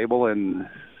food on the table, and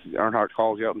Earnhardt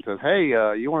calls you up and says, hey,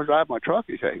 you want to drive my truck?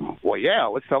 You say, well, yeah,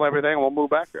 let's sell everything and we'll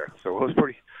move back there. So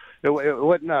it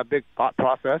wasn't a big thought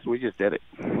process. We just did it.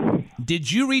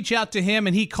 Did you reach out to him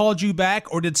and he called you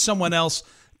back, or did someone else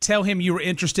tell him you were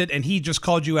interested and he just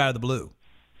called you out of the blue?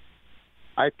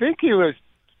 I think he was.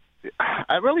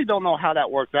 I really don't know how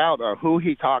that worked out or who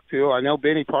he talked to. I know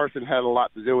Benny Parson had a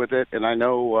lot to do with it, and I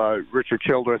know Richard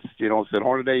Childress, said,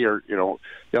 Hornaday,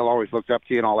 they'll always look up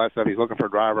to you and all that stuff. He's looking for a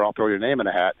driver. I'll throw your name in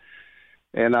a hat.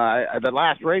 And the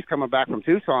last race coming back from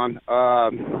Tucson,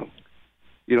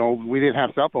 we didn't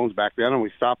have cell phones back then, and we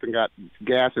stopped and got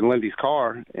gas in Lindy's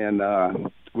car,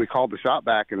 and we called the shop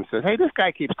back and said, hey, this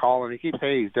guy keeps calling. He keeps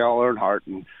saying he's Dale Earnhardt.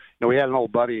 And we had an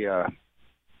old buddy,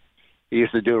 he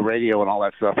used to do radio and all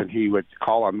that stuff, and he would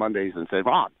call on Mondays and say,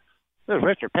 Ron, this is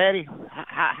Richard Petty.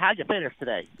 How'd you finish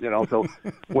today? So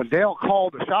when Dale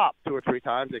called the shop 2 or 3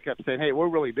 times, they kept saying, hey, we're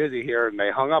really busy here, and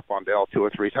they hung up on Dale 2 or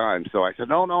 3 times. So I said,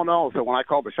 no. So when I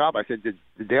called the shop, I said, did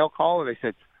Dale call? And they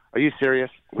said, are you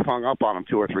serious? We hung up on him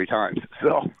 2 or 3 times.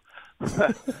 So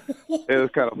it was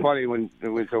kind of funny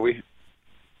so we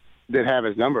didn't have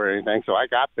his number or anything. So I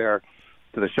got there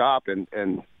to the shop,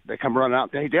 and they come running out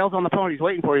and say, hey, Dale's on the phone. He's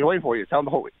waiting for you. Tell him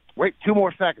to wait 2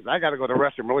 more seconds. I got to go to the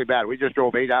restroom really bad. We just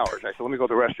drove 8 hours. I said, let me go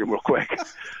to the restroom real quick.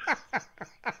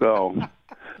 So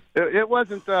it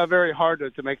wasn't very hard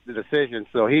to make the decision.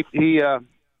 So he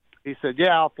said,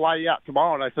 yeah, I'll fly you out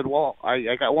tomorrow. And I said, well,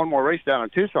 I got 1 more race down in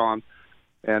Tucson,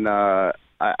 and I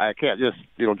can't just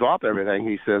drop everything.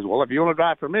 He says, well, if you want to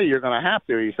drive for me, you're going to have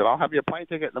to. He said, I'll have you a plane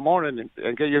ticket in the morning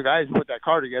and get your guys to put that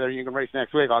car together, and you can race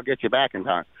next week. I'll get you back in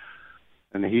time.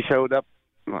 And he showed up.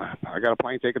 I got a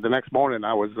plane ticket the next morning.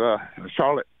 I was at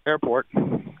Charlotte Airport,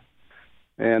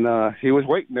 and he was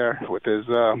waiting there with his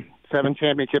 7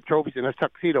 championship trophies and his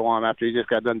tuxedo on after he just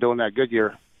got done doing that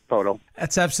Goodyear photo.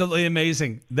 That's absolutely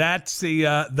amazing. That's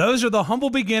those are the humble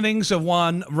beginnings of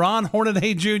Ron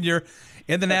Hornaday Jr.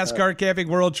 in the NASCAR Camping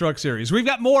World Truck Series. We've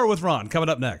got more with Ron coming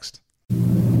up next.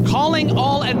 Calling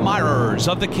all admirers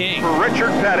of the King. For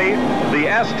Richard Petty, the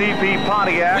STP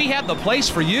Pontiac. We have the place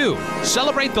for you.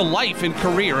 Celebrate the life and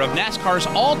career of NASCAR's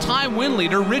all-time win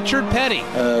leader, Richard Petty.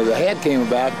 The hat came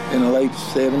about in the late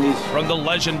 70s. From the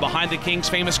legend behind the King's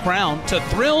famous crown to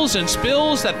thrills and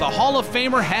spills that the Hall of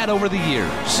Famer had over the years.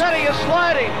 Petty is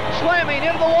slamming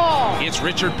into the wall. It's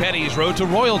Richard Petty's Road to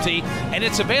Royalty, and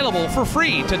it's available for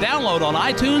free to download on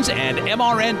iTunes and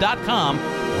MRN.com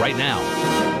right now.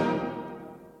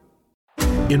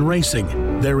 In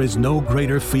racing, there is no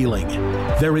greater feeling.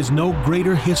 There is no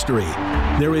greater history.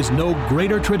 There is no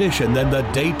greater tradition than the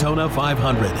Daytona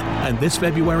 500. And this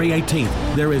February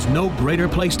 18th, there is no greater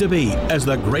place to be as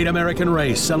the Great American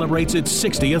Race celebrates its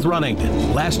 60th running.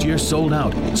 Last year sold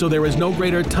out, so there is no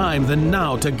greater time than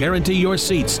now to guarantee your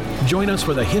seats. Join us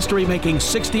for the history-making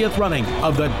 60th running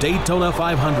of the Daytona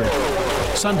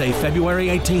 500. Sunday, February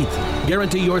 18th.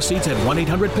 Guarantee your seats at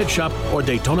 1-800-PIT-SHOP or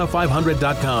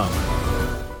Daytona500.com.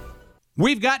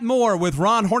 We've got more with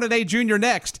Ron Hornaday Jr.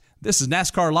 next. This is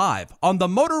NASCAR Live on the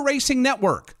Motor Racing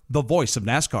Network, the voice of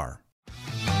NASCAR.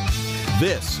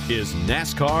 This is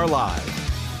NASCAR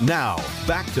Live. Now,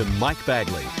 back to Mike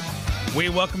Bagley. We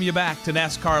welcome you back to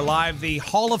NASCAR Live, the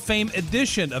Hall of Fame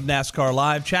edition of NASCAR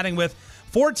Live, chatting with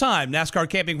four-time NASCAR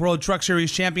Camping World Truck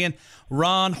Series champion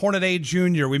Ron Hornaday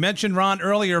Jr. We mentioned Ron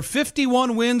earlier,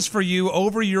 51 wins for you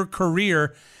over your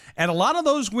career, and a lot of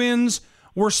those wins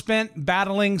were spent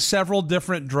battling several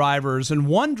different drivers, and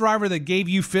one driver that gave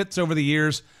you fits over the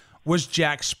years was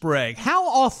Jack Sprague.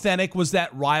 How authentic was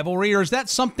that rivalry, or is that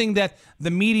something that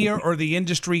the media or the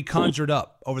industry conjured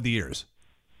up over the years?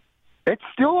 It's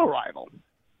still a rival.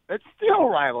 It's still a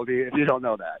rival, if you don't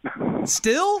know that.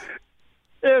 Still?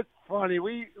 It's funny.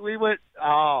 We went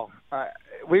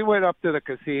up to the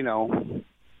casino,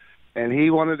 and he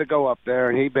wanted to go up there,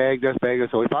 and he begged us.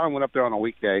 So we finally went up there on a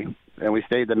weekday, and we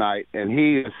stayed the night. And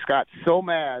he got so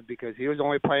mad because he was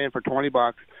only playing for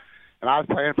 $20, and I was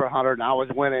playing for $100, and I was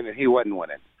winning, and he wasn't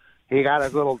winning. He got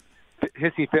his little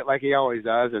hissy fit like he always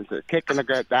does, and said, kicking the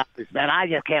gut down. He said, "Man, I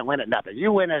just can't win at nothing.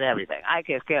 You win at everything. I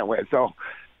just can't win." So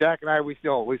Jack and I, we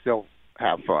still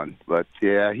have fun. But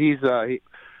yeah, he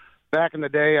back in the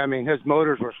day, I mean, his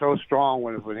motors were so strong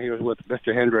when he was with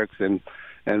Mr. Hendricks, and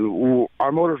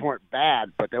our motors weren't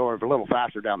bad, but they were a little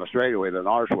faster down the straightaway than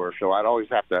ours were. So I'd always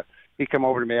have to. He'd come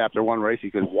over to me after one race. He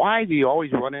goes, "Why do you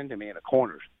always run into me in the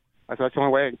corners?" I said, "That's the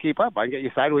only way I can keep up. I can get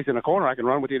you sideways in the corner. I can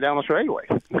run with you down the straightaway."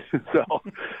 So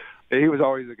he was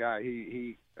always the guy.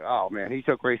 He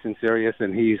took racing serious,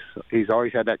 and he's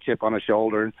always had that chip on his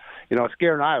shoulder. And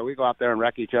Squier and I, we go out there and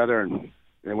wreck each other, and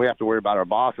we have to worry about our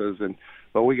bosses.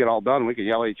 But we get all done. We can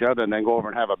yell at each other and then go over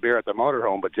and have a beer at the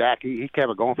motorhome. But Jack, he kept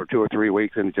it going for 2 or 3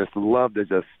 weeks, and just loved to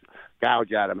just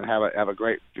gouge at him and have a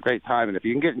great time. And if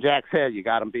you can get in Jack's head, you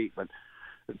got him beat. But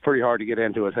it's pretty hard to get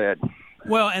into his head.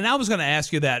 Well, and I was going to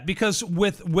ask you that because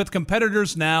with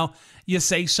competitors now, you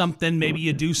say something, maybe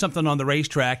you do something on the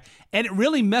racetrack, and it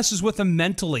really messes with them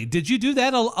mentally. Did you do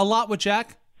that a lot with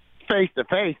Jack? Face to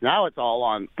face. Now it's all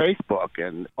on Facebook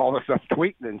and all the stuff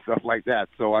tweeting and stuff like that.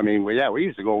 So I mean, we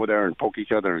used to go over there and poke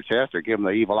each other in the chest or give him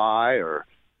the evil eye, or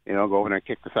go over there and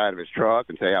kick the side of his truck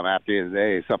and say, "I'm after you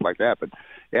today," and stuff like that. But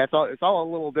yeah, it's all a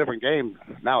little different game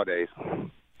nowadays.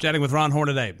 Chatting with Ron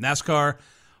Hornaday, NASCAR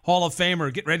Hall of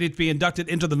Famer, get ready to be inducted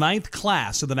into the 9th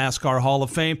class of the NASCAR Hall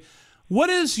of Fame. What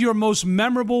is your most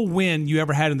memorable win you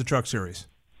ever had in the Truck Series?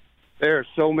 There are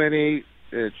so many.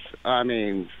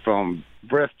 From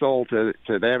Bristol to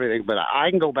everything. But I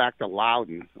can go back to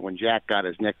Loudon when Jack got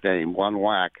his nickname, One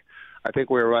Whack. I think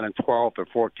we were running 12th or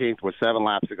 14th with 7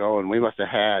 laps to go, and we must have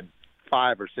had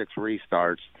 5 or 6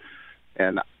 restarts.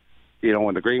 And,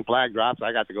 when the green flag drops,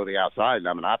 I got to go to the outside.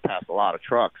 And I passed a lot of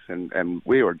trucks, and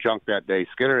we were junked that day.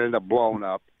 Skidder ended up blowing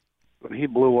up. When he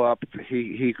blew up,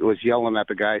 he was yelling at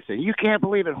the guy, saying, "You can't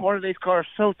believe it. Hornaday's car is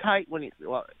so tight."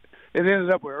 It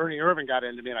ended up where Ernie Irvin got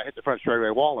into me, and I hit the front straightaway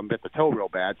wall and bit the toe real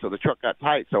bad, so the truck got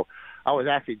tight. So I was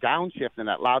actually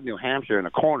downshifting at Loudon, New Hampshire in the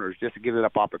corners just to get it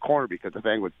up off the corner because the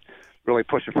thing would really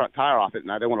push the front tire off it,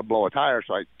 and I didn't want to blow a tire,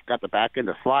 so I got the back end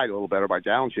to slide a little better by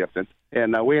downshifting.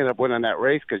 And we ended up winning that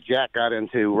race because Jack got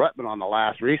into Ruttman on the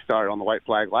last restart on the white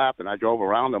flag lap, and I drove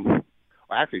around him.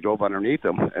 I actually drove underneath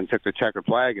him and took the checkered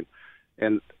flag,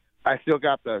 and I still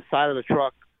got the side of the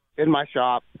truck in my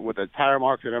shop with the tire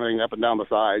marks and everything up and down the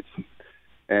sides.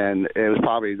 And it was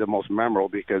probably the most memorable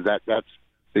because that's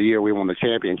the year we won the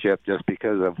championship, just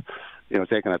because of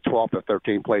taking a 12th or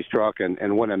 13th place truck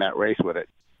and winning that race with it.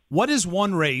 What is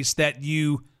one race that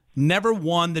you never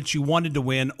won that you wanted to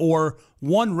win, or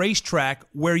one racetrack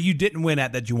where you didn't win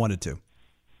at that you wanted to?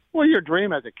 Well, your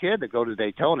dream as a kid to go to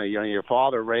Daytona. Your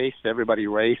father raced, everybody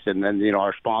raced, and then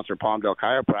our sponsor, Palmdale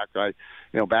Chiropractor.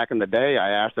 Back in the day, I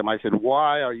asked him. I said,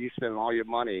 "Why are you spending all your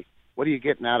money? What are you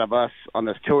getting out of us on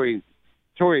this touring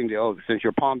deal? Since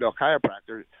you're Palmdale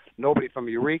Chiropractor, nobody from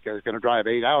Eureka is going to drive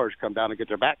 8 hours to come down and get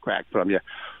their back cracked from you.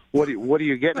 What are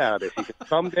you getting out of this?" He said,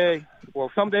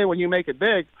 someday when you make it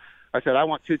big," I said, "I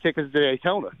want 2 tickets to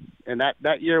Daytona." And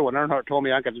that year when Earnhardt told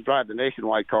me I got to drive the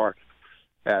Nationwide car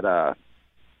at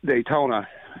Daytona,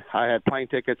 I had plane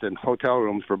tickets and hotel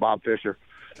rooms for Bob Fisher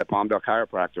at Palmdale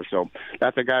Chiropractor. So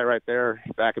that's a guy right there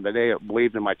back in the day that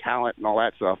believed in my talent and all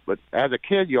that stuff. But as a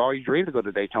kid, you always dreamed to go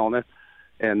to Daytona.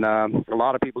 And a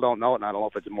lot of people don't know it, and I don't know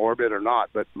if it's morbid or not,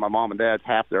 but my mom and dad's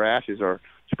half their ashes are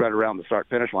spread around the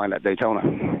start-finish line at Daytona.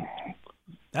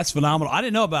 That's phenomenal. I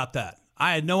didn't know about that.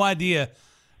 I had no idea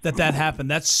that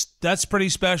happened. That's pretty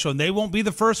special, and they won't be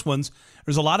the first ones.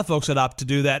 There's a lot of folks that opt to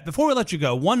do that. Before we let you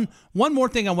go, one more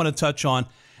thing I want to touch on,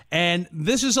 and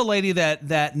this is a lady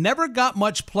that never got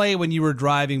much play when you were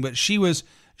driving, but she was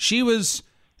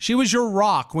your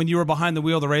rock when you were behind the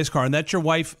wheel of the race car, and that's your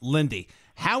wife, Lindy.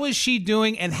 How is she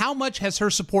doing, and how much has her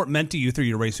support meant to you through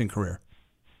your racing career?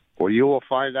 Well, you will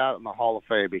find out in the Hall of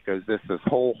Fame, because this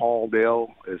whole Hall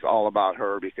deal is all about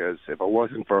her, because if it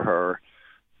wasn't for her,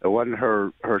 it wasn't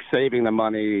her saving the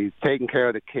money, taking care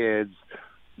of the kids,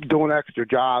 doing extra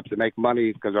jobs to make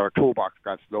money, because our toolbox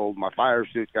got stolen, my fire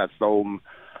suit got stolen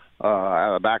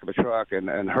out of the back of the truck,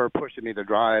 and her pushing me to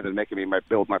drive and making me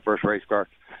build my first race car.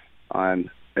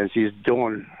 And she's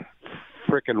doing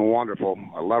freaking wonderful.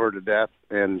 I love her to death,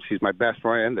 and she's my best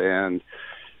friend, and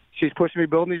she's pushing me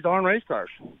building these darn race cars,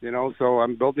 so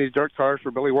I'm building these dirt cars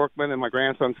for Billy Workman and my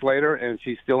grandson Slater, and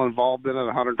she's still involved in it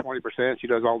 120%. She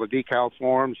does all the decals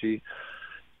for him. She,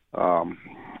 gosh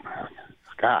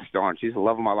darn, she's the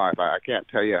love of my life. I can't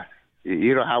tell you,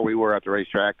 you know how we were at the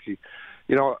racetrack. She,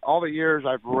 all the years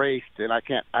I've raced, and I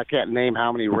can't name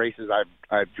how many races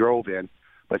I've drove in,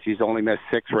 but she's only missed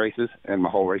 6 races in my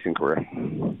whole racing career.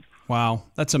 Wow,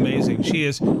 that's amazing.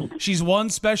 She's one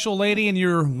special lady, and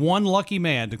you're one lucky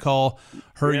man to call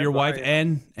her your wife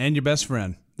and your best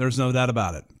friend. There's no doubt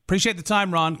about it. Appreciate the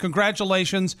time, Ron.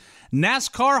 Congratulations.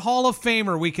 NASCAR Hall of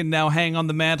Famer we can now hang on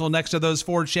the mantle next to those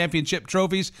Ford Championship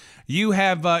trophies. You've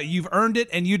earned it,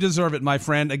 and you deserve it, my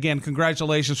friend. Again,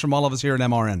 congratulations from all of us here at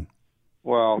MRN.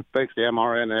 Well, thanks to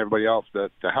MRN and everybody else to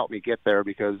help me get there,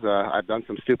 because I've done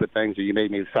some stupid things that you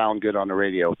made me sound good on the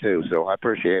radio, too, so I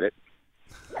appreciate it.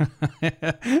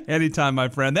 Anytime, my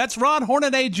friend. That's Ron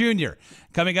Hornaday Jr.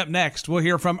 Coming up next, we'll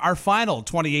hear from our final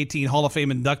 2018 Hall of Fame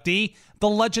inductee, the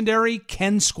legendary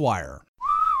Ken Squier.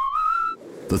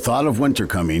 The thought of winter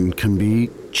coming can be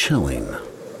chilling.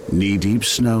 Knee-deep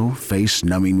snow,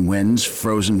 face-numbing winds,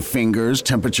 frozen fingers,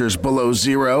 temperatures below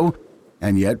zero.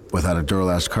 And yet, without a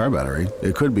Duralast car battery,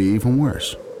 it could be even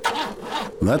worse.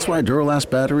 That's why Duralast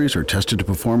batteries are tested to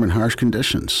perform in harsh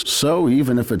conditions. So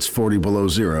even if it's 40 below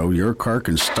zero, your car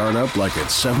can start up like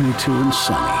it's 72 and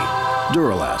sunny.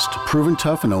 Duralast, proven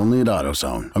tough and only at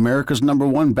AutoZone, America's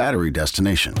 #1 battery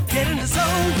destination. Get in the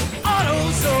zone,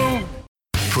 AutoZone.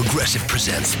 Progressive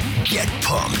presents Get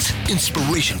Pumped.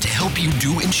 Inspiration to help you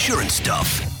do insurance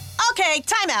stuff. Okay,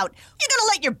 time out. You're gonna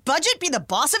let your budget be the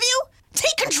boss of you?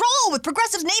 Take control with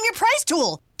Progressive's Name Your Price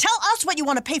tool. Tell us what you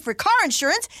want to pay for car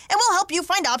insurance, and we'll help you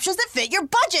find options that fit your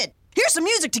budget. Here's some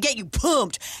music to get you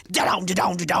pumped. Da-dong,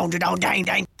 da-dong, da-dong, da-dong, dang,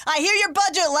 dang. I hear your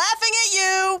budget laughing at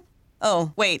you.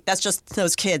 Oh, wait, that's just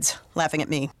those kids laughing at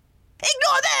me.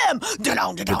 Ignore them!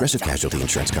 Da-dong, da-dong, Progressive da-dong. Casualty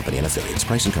Insurance Company and affiliates.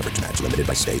 Price and coverage match limited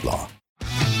by state law.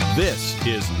 This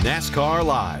is NASCAR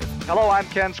Live. Hello, I'm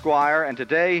Ken Squier, and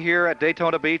today here at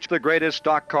Daytona Beach, the greatest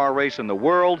stock car race in the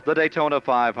world, the Daytona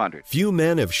 500. Few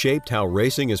men have shaped how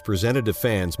racing is presented to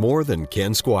fans more than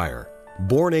Ken Squier.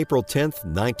 Born April 10th,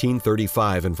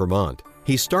 1935 in Vermont,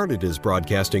 he started his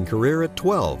broadcasting career at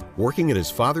 12, working at his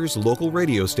father's local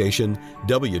radio station,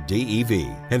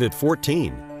 WDEV. And at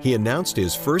 14, he announced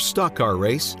his first stock car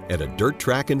race at a dirt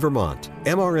track in Vermont.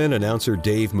 MRN announcer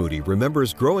Dave Moody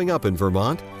remembers growing up in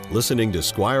Vermont, listening to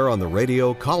Squier on the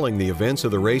radio, calling the events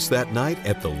of the race that night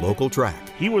at the local track.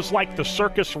 He was like the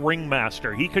circus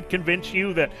ringmaster. He could convince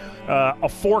you that a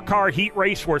 4-car heat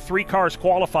race where 3 cars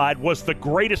qualified was the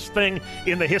greatest thing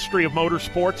in the history of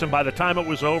motorsports, and by the time it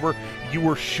was over, you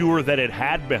were sure that it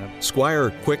had been.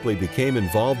 Squier quickly became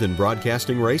involved in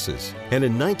broadcasting races, and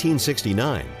in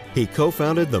 1969, he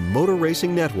co-founded the Motor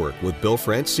Racing Network with Bill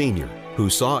France Sr., who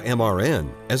saw MRN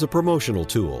as a promotional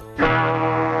tool.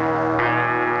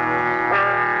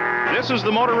 This is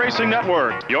the Motor Racing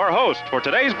Network. Your host for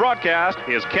today's broadcast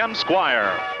is Ken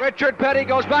Squier. Richard Petty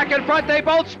goes back in front. They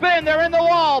both spin. They're in the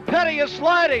wall. Petty is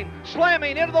sliding,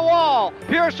 slamming into the wall.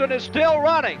 Pearson is still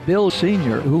running. Bill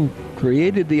Sr., who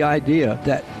created the idea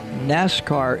that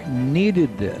NASCAR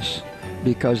needed this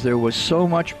because there was so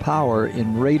much power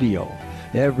in radio.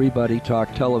 Everybody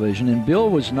talked television, and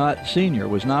Bill Sr.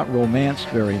 was not romanced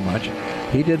very much.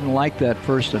 He didn't like that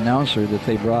first announcer that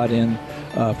they brought in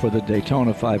for the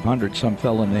Daytona 500, some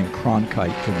fellow named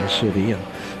Cronkite from the city,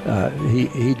 and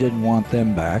he didn't want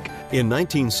them back. In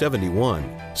 1971,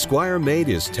 Squier made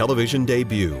his television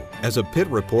debut as a pit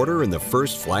reporter in the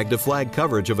first flag-to-flag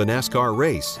coverage of a NASCAR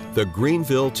race, the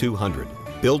Greenville 200.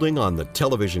 Building on the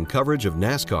television coverage of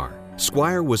NASCAR,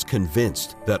 Squier was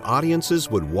convinced that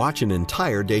audiences would watch an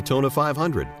entire Daytona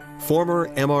 500, former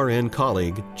MRN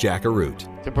colleague Jack Arute.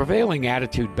 The prevailing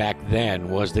attitude back then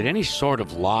was that any sort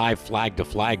of live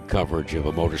flag-to-flag coverage of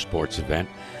a motorsports event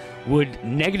would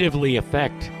negatively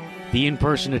affect the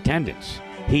in-person attendance.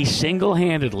 He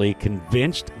single-handedly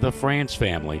convinced the France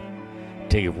family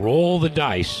to roll the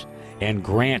dice and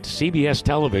grant CBS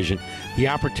television the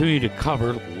opportunity to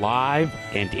cover live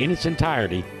and in its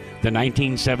entirety the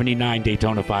 1979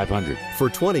 Daytona 500. For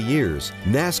 20 years,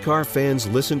 NASCAR fans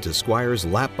listened to Squier's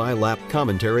lap-by-lap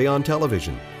commentary on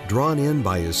television, drawn in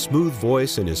by his smooth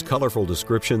voice and his colorful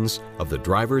descriptions of the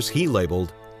drivers he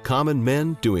labeled common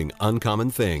men doing uncommon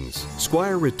things.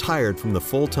 Squier retired from the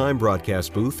full-time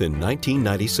broadcast booth in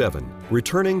 1997,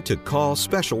 returning to call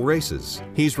special races.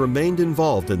 He's remained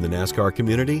involved in the NASCAR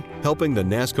community, helping the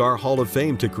NASCAR Hall of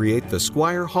Fame to create the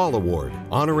Squier Hall Award,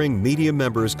 honoring media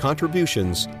members'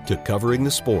 contributions to covering the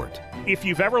sport. If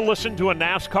you've ever listened to a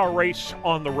NASCAR race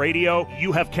on the radio,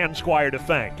 you have Ken Squier to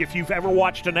thank. If you've ever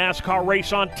watched a NASCAR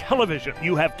race on television,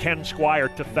 you have Ken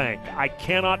Squier to thank. I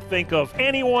cannot think of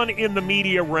anyone in the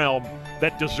media realm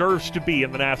that deserves to be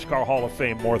in the NASCAR Hall of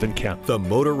Fame more than Ken. The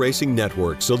Motor Racing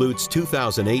Network salutes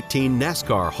 2018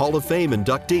 NASCAR Hall of Fame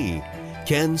inductee,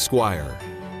 Ken Squier.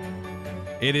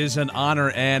 It is an honor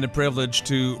and a privilege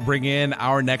to bring in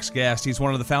our next guest. He's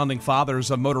one of the founding fathers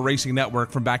of Motor Racing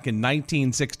Network from back in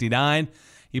 1969.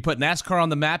 He put NASCAR on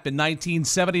the map in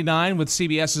 1979 with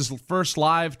CBS's first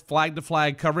live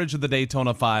flag-to-flag coverage of the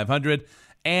Daytona 500,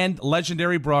 and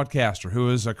legendary broadcaster who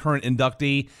is a current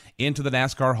inductee into the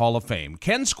NASCAR Hall of Fame.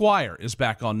 Ken Squier is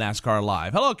back on NASCAR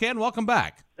Live. Hello, Ken. Welcome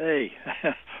back. Hey,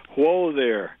 whoa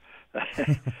there.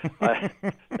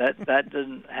 That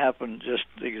didn't happen just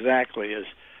exactly as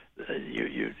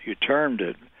you termed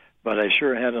it, but I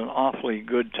sure had an awfully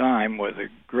good time with a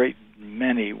great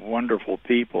many wonderful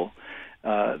people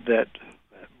that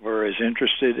were as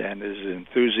interested and as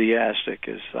enthusiastic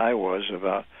as I was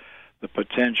about the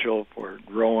potential for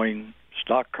growing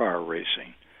stock car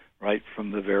racing right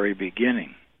from the very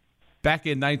beginning. Back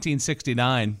in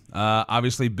 1969,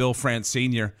 obviously Bill France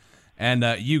Sr. and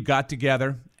you got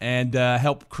together and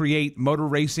helped create Motor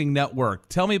Racing Network.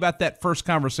 Tell me about that first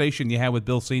conversation you had with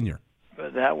Bill Sr.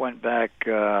 That went back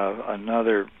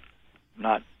another,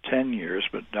 not 10 years,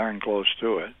 but darn close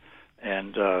to it.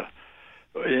 And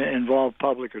it involved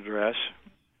public address.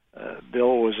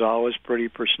 Bill was always pretty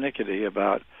persnickety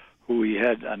about who he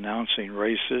had announcing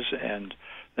races, and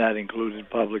that included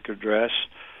public address.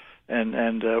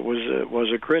 And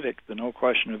was a critic, no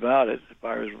question about it, as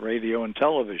far as radio and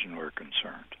television were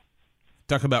concerned.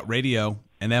 Talk about radio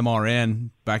and MRN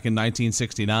back in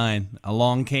 1969.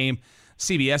 Along came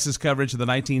CBS's coverage of the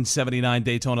 1979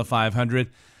 Daytona 500.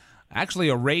 Actually,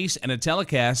 a race and a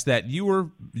telecast that you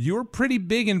were pretty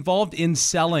big involved in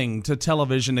selling to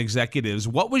television executives.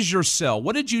 What was your sell?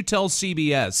 What did you tell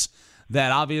CBS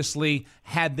that obviously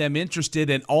had them interested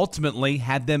and ultimately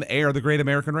had them air the Great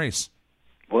American Race?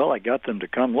 Well, I got them to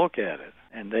come look at it,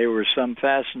 and they were some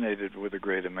fascinated with the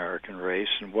Great American Race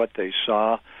and what they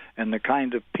saw and the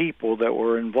kind of people that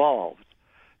were involved.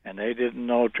 And they didn't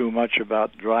know too much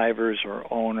about drivers or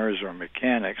owners or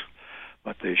mechanics,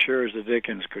 but they sure as the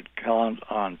dickens could count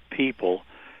on people,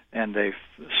 and they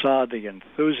saw the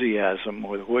enthusiasm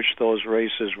with which those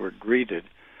races were greeted.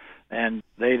 And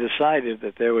they decided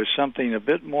that there was something a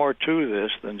bit more to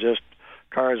this than just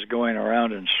cars going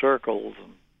around in circles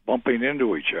and bumping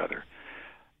into each other.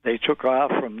 They took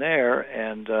off from there,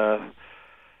 and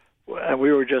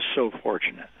we were just so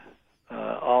fortunate.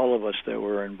 All of us that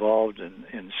were involved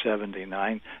in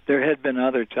 79. There had been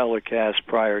other telecasts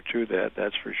prior to that,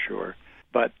 that's for sure.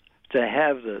 But to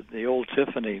have the old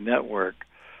Tiffany network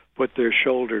put their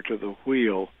shoulder to the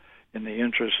wheel in the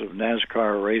interest of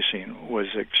NASCAR racing was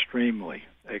extremely,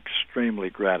 extremely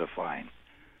gratifying.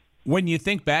 When you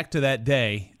think back to that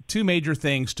day, two major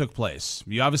things took place.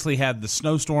 You obviously had the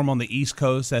snowstorm on the East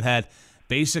Coast that had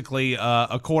basically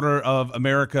a quarter of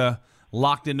America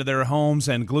locked into their homes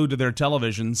and glued to their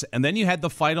televisions. And then you had the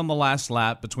fight on the last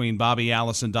lap between Bobby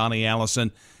Allison, Donnie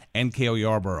Allison, and Cale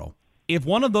Yarborough. If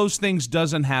one of those things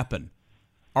doesn't happen,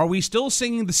 are we still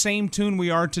singing the same tune we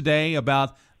are today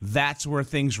about that's where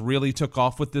things really took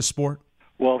off with this sport?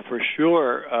 Well, for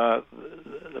sure,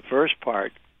 the first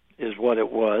part is what it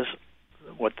was,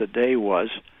 what the day was,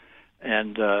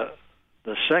 and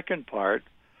the second part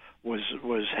was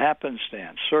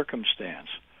happenstance, circumstance,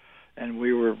 and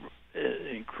we were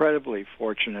incredibly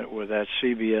fortunate with that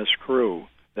CBS crew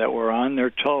that were on their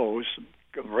toes.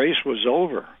 The race was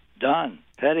over, done.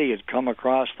 Petty had come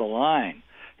across the line.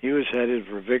 He was headed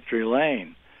for victory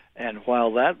lane. And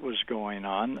while that was going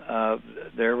on,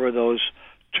 there were those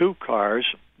two cars,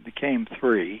 became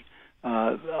three,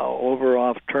 over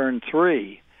off turn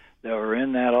 3 that were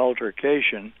in that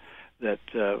altercation that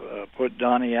put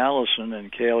Donnie Allison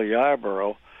and Cale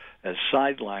Yarborough as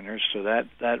sideliners to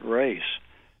that race.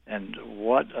 And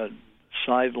what a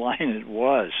sideline it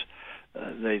was.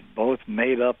 They both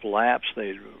made up laps.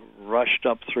 They rushed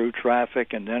up through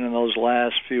traffic, and then in those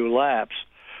last few laps,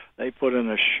 they put in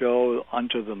a show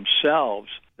unto themselves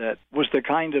that was the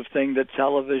kind of thing that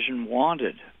television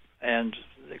wanted. And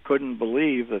they couldn't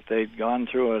believe that they'd gone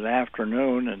through an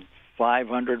afternoon, and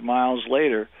 500 miles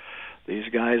later, these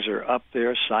guys are up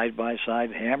there side by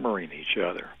side hammering each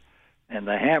other. And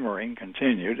the hammering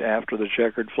continued after the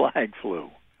checkered flag flew.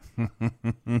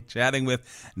 Chatting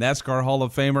with NASCAR Hall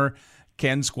of Famer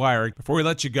Ken Squier. Before we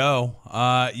let you go,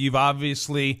 you've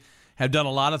obviously have done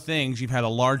a lot of things. You've had a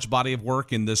large body of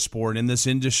work in this sport, in this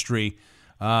industry,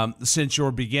 since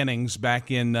your beginnings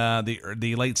back in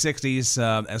the late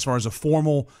 60s, as far as a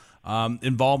formal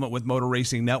involvement with Motor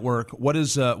Racing Network. What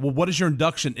does your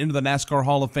induction into the NASCAR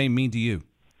Hall of Fame mean to you?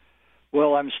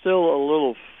 Well, I'm still a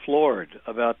little floored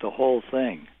about the whole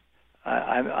thing.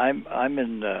 I'm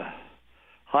in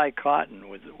high cotton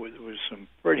with some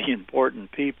pretty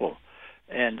important people,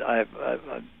 and I've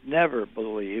never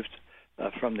believed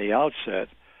from the outset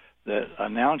that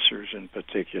announcers in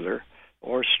particular,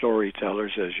 or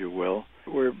storytellers as you will,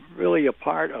 were really a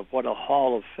part of what a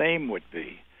Hall of Fame would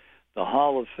be. The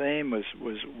Hall of Fame was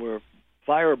where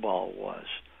Fireball was,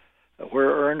 where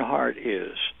Earnhardt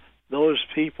is. Those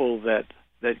people that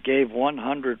gave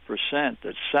 100%,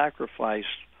 that sacrificed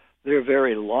their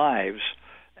very lives,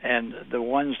 and the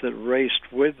ones that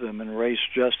raced with them and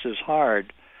raced just as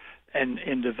hard, and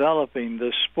in developing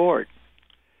this sport.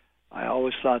 I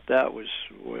always thought that was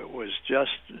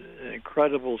just an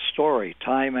incredible story,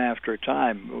 time after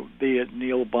time, be it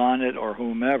Neil Bonnet or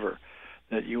whomever,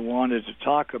 that you wanted to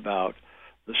talk about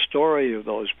the story of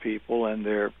those people and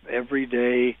their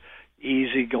everyday,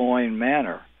 easygoing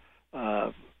manner.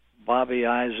 Bobby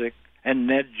Isaac and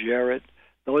Ned Jarrett,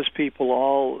 those people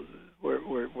all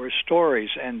were stories,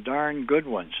 and darn good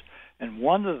ones. And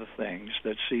one of the things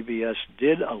that CBS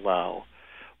did allow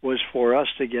was for us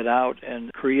to get out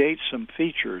and create some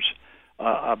features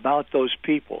about those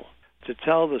people, to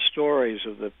tell the stories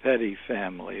of the Petty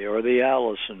family or the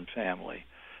Allison family,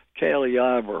 Cale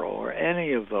Yarborough, or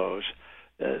any of those.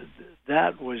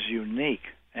 That was unique,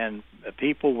 and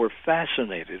people were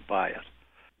fascinated by it.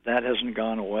 That hasn't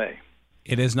gone away.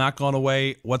 It has not gone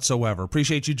away whatsoever.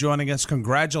 Appreciate you joining us.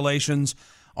 Congratulations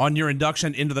on your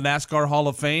induction into the NASCAR Hall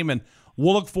of Fame, and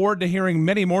we'll look forward to hearing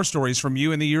many more stories from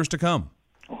you in the years to come.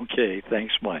 Okay,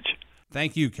 thanks much.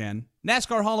 Thank you, Ken.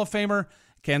 NASCAR Hall of Famer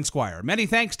Ken Squier. Many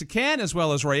thanks to Ken, as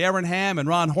well as Ray Evernham and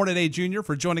Ron Hornaday Jr.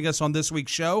 for joining us on this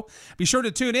week's show. Be sure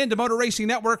to tune in to Motor Racing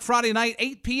Network Friday night,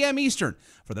 8 p.m. Eastern,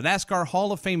 for the NASCAR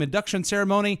Hall of Fame induction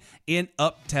ceremony in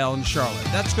Uptown Charlotte.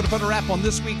 That's going to put a wrap on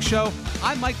this week's show.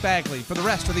 I'm Mike Bagley. For the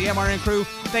rest of the MRN crew,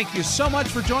 thank you so much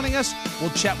for joining us. We'll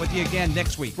chat with you again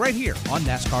next week, right here on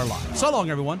NASCAR Live. So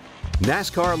long, everyone.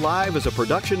 NASCAR Live is a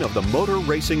production of the Motor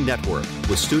Racing Network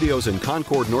with studios in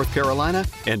Concord, North Carolina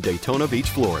and Daytona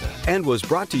Beach, Florida, and was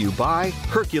brought to you by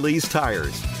Hercules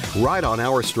Tires. Ride on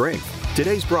our strength.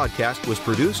 Today's broadcast was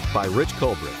produced by Rich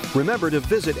Culbreth. Remember to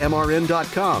visit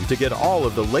MRN.com to get all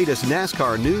of the latest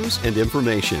NASCAR news and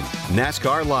information.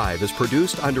 NASCAR Live is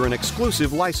produced under an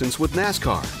exclusive license with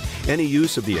NASCAR. Any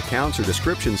use of the accounts or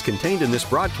descriptions contained in this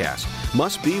broadcast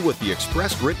must be with the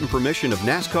express written permission of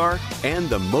NASCAR and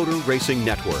the Motor Racing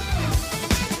Network.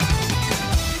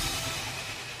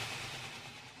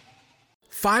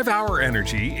 5 Hour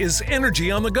Energy is energy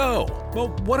on the go. Well,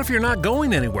 what if you're not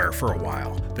going anywhere for a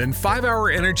while? Then 5 Hour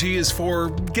Energy is for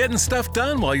getting stuff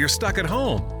done while you're stuck at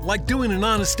home, like doing an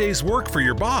honest day's work for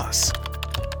your boss.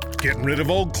 Getting rid of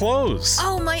old clothes.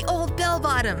 Oh, my old bell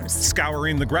bottoms.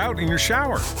 Scouring the grout in your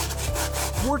shower.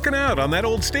 Working out on that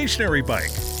old stationary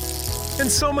bike. And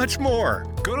so much more.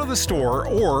 Go to the store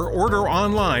or order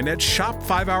online at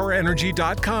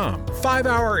shop5hourenergy.com. 5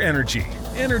 Hour Energy.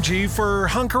 Energy for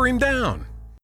hunkering down.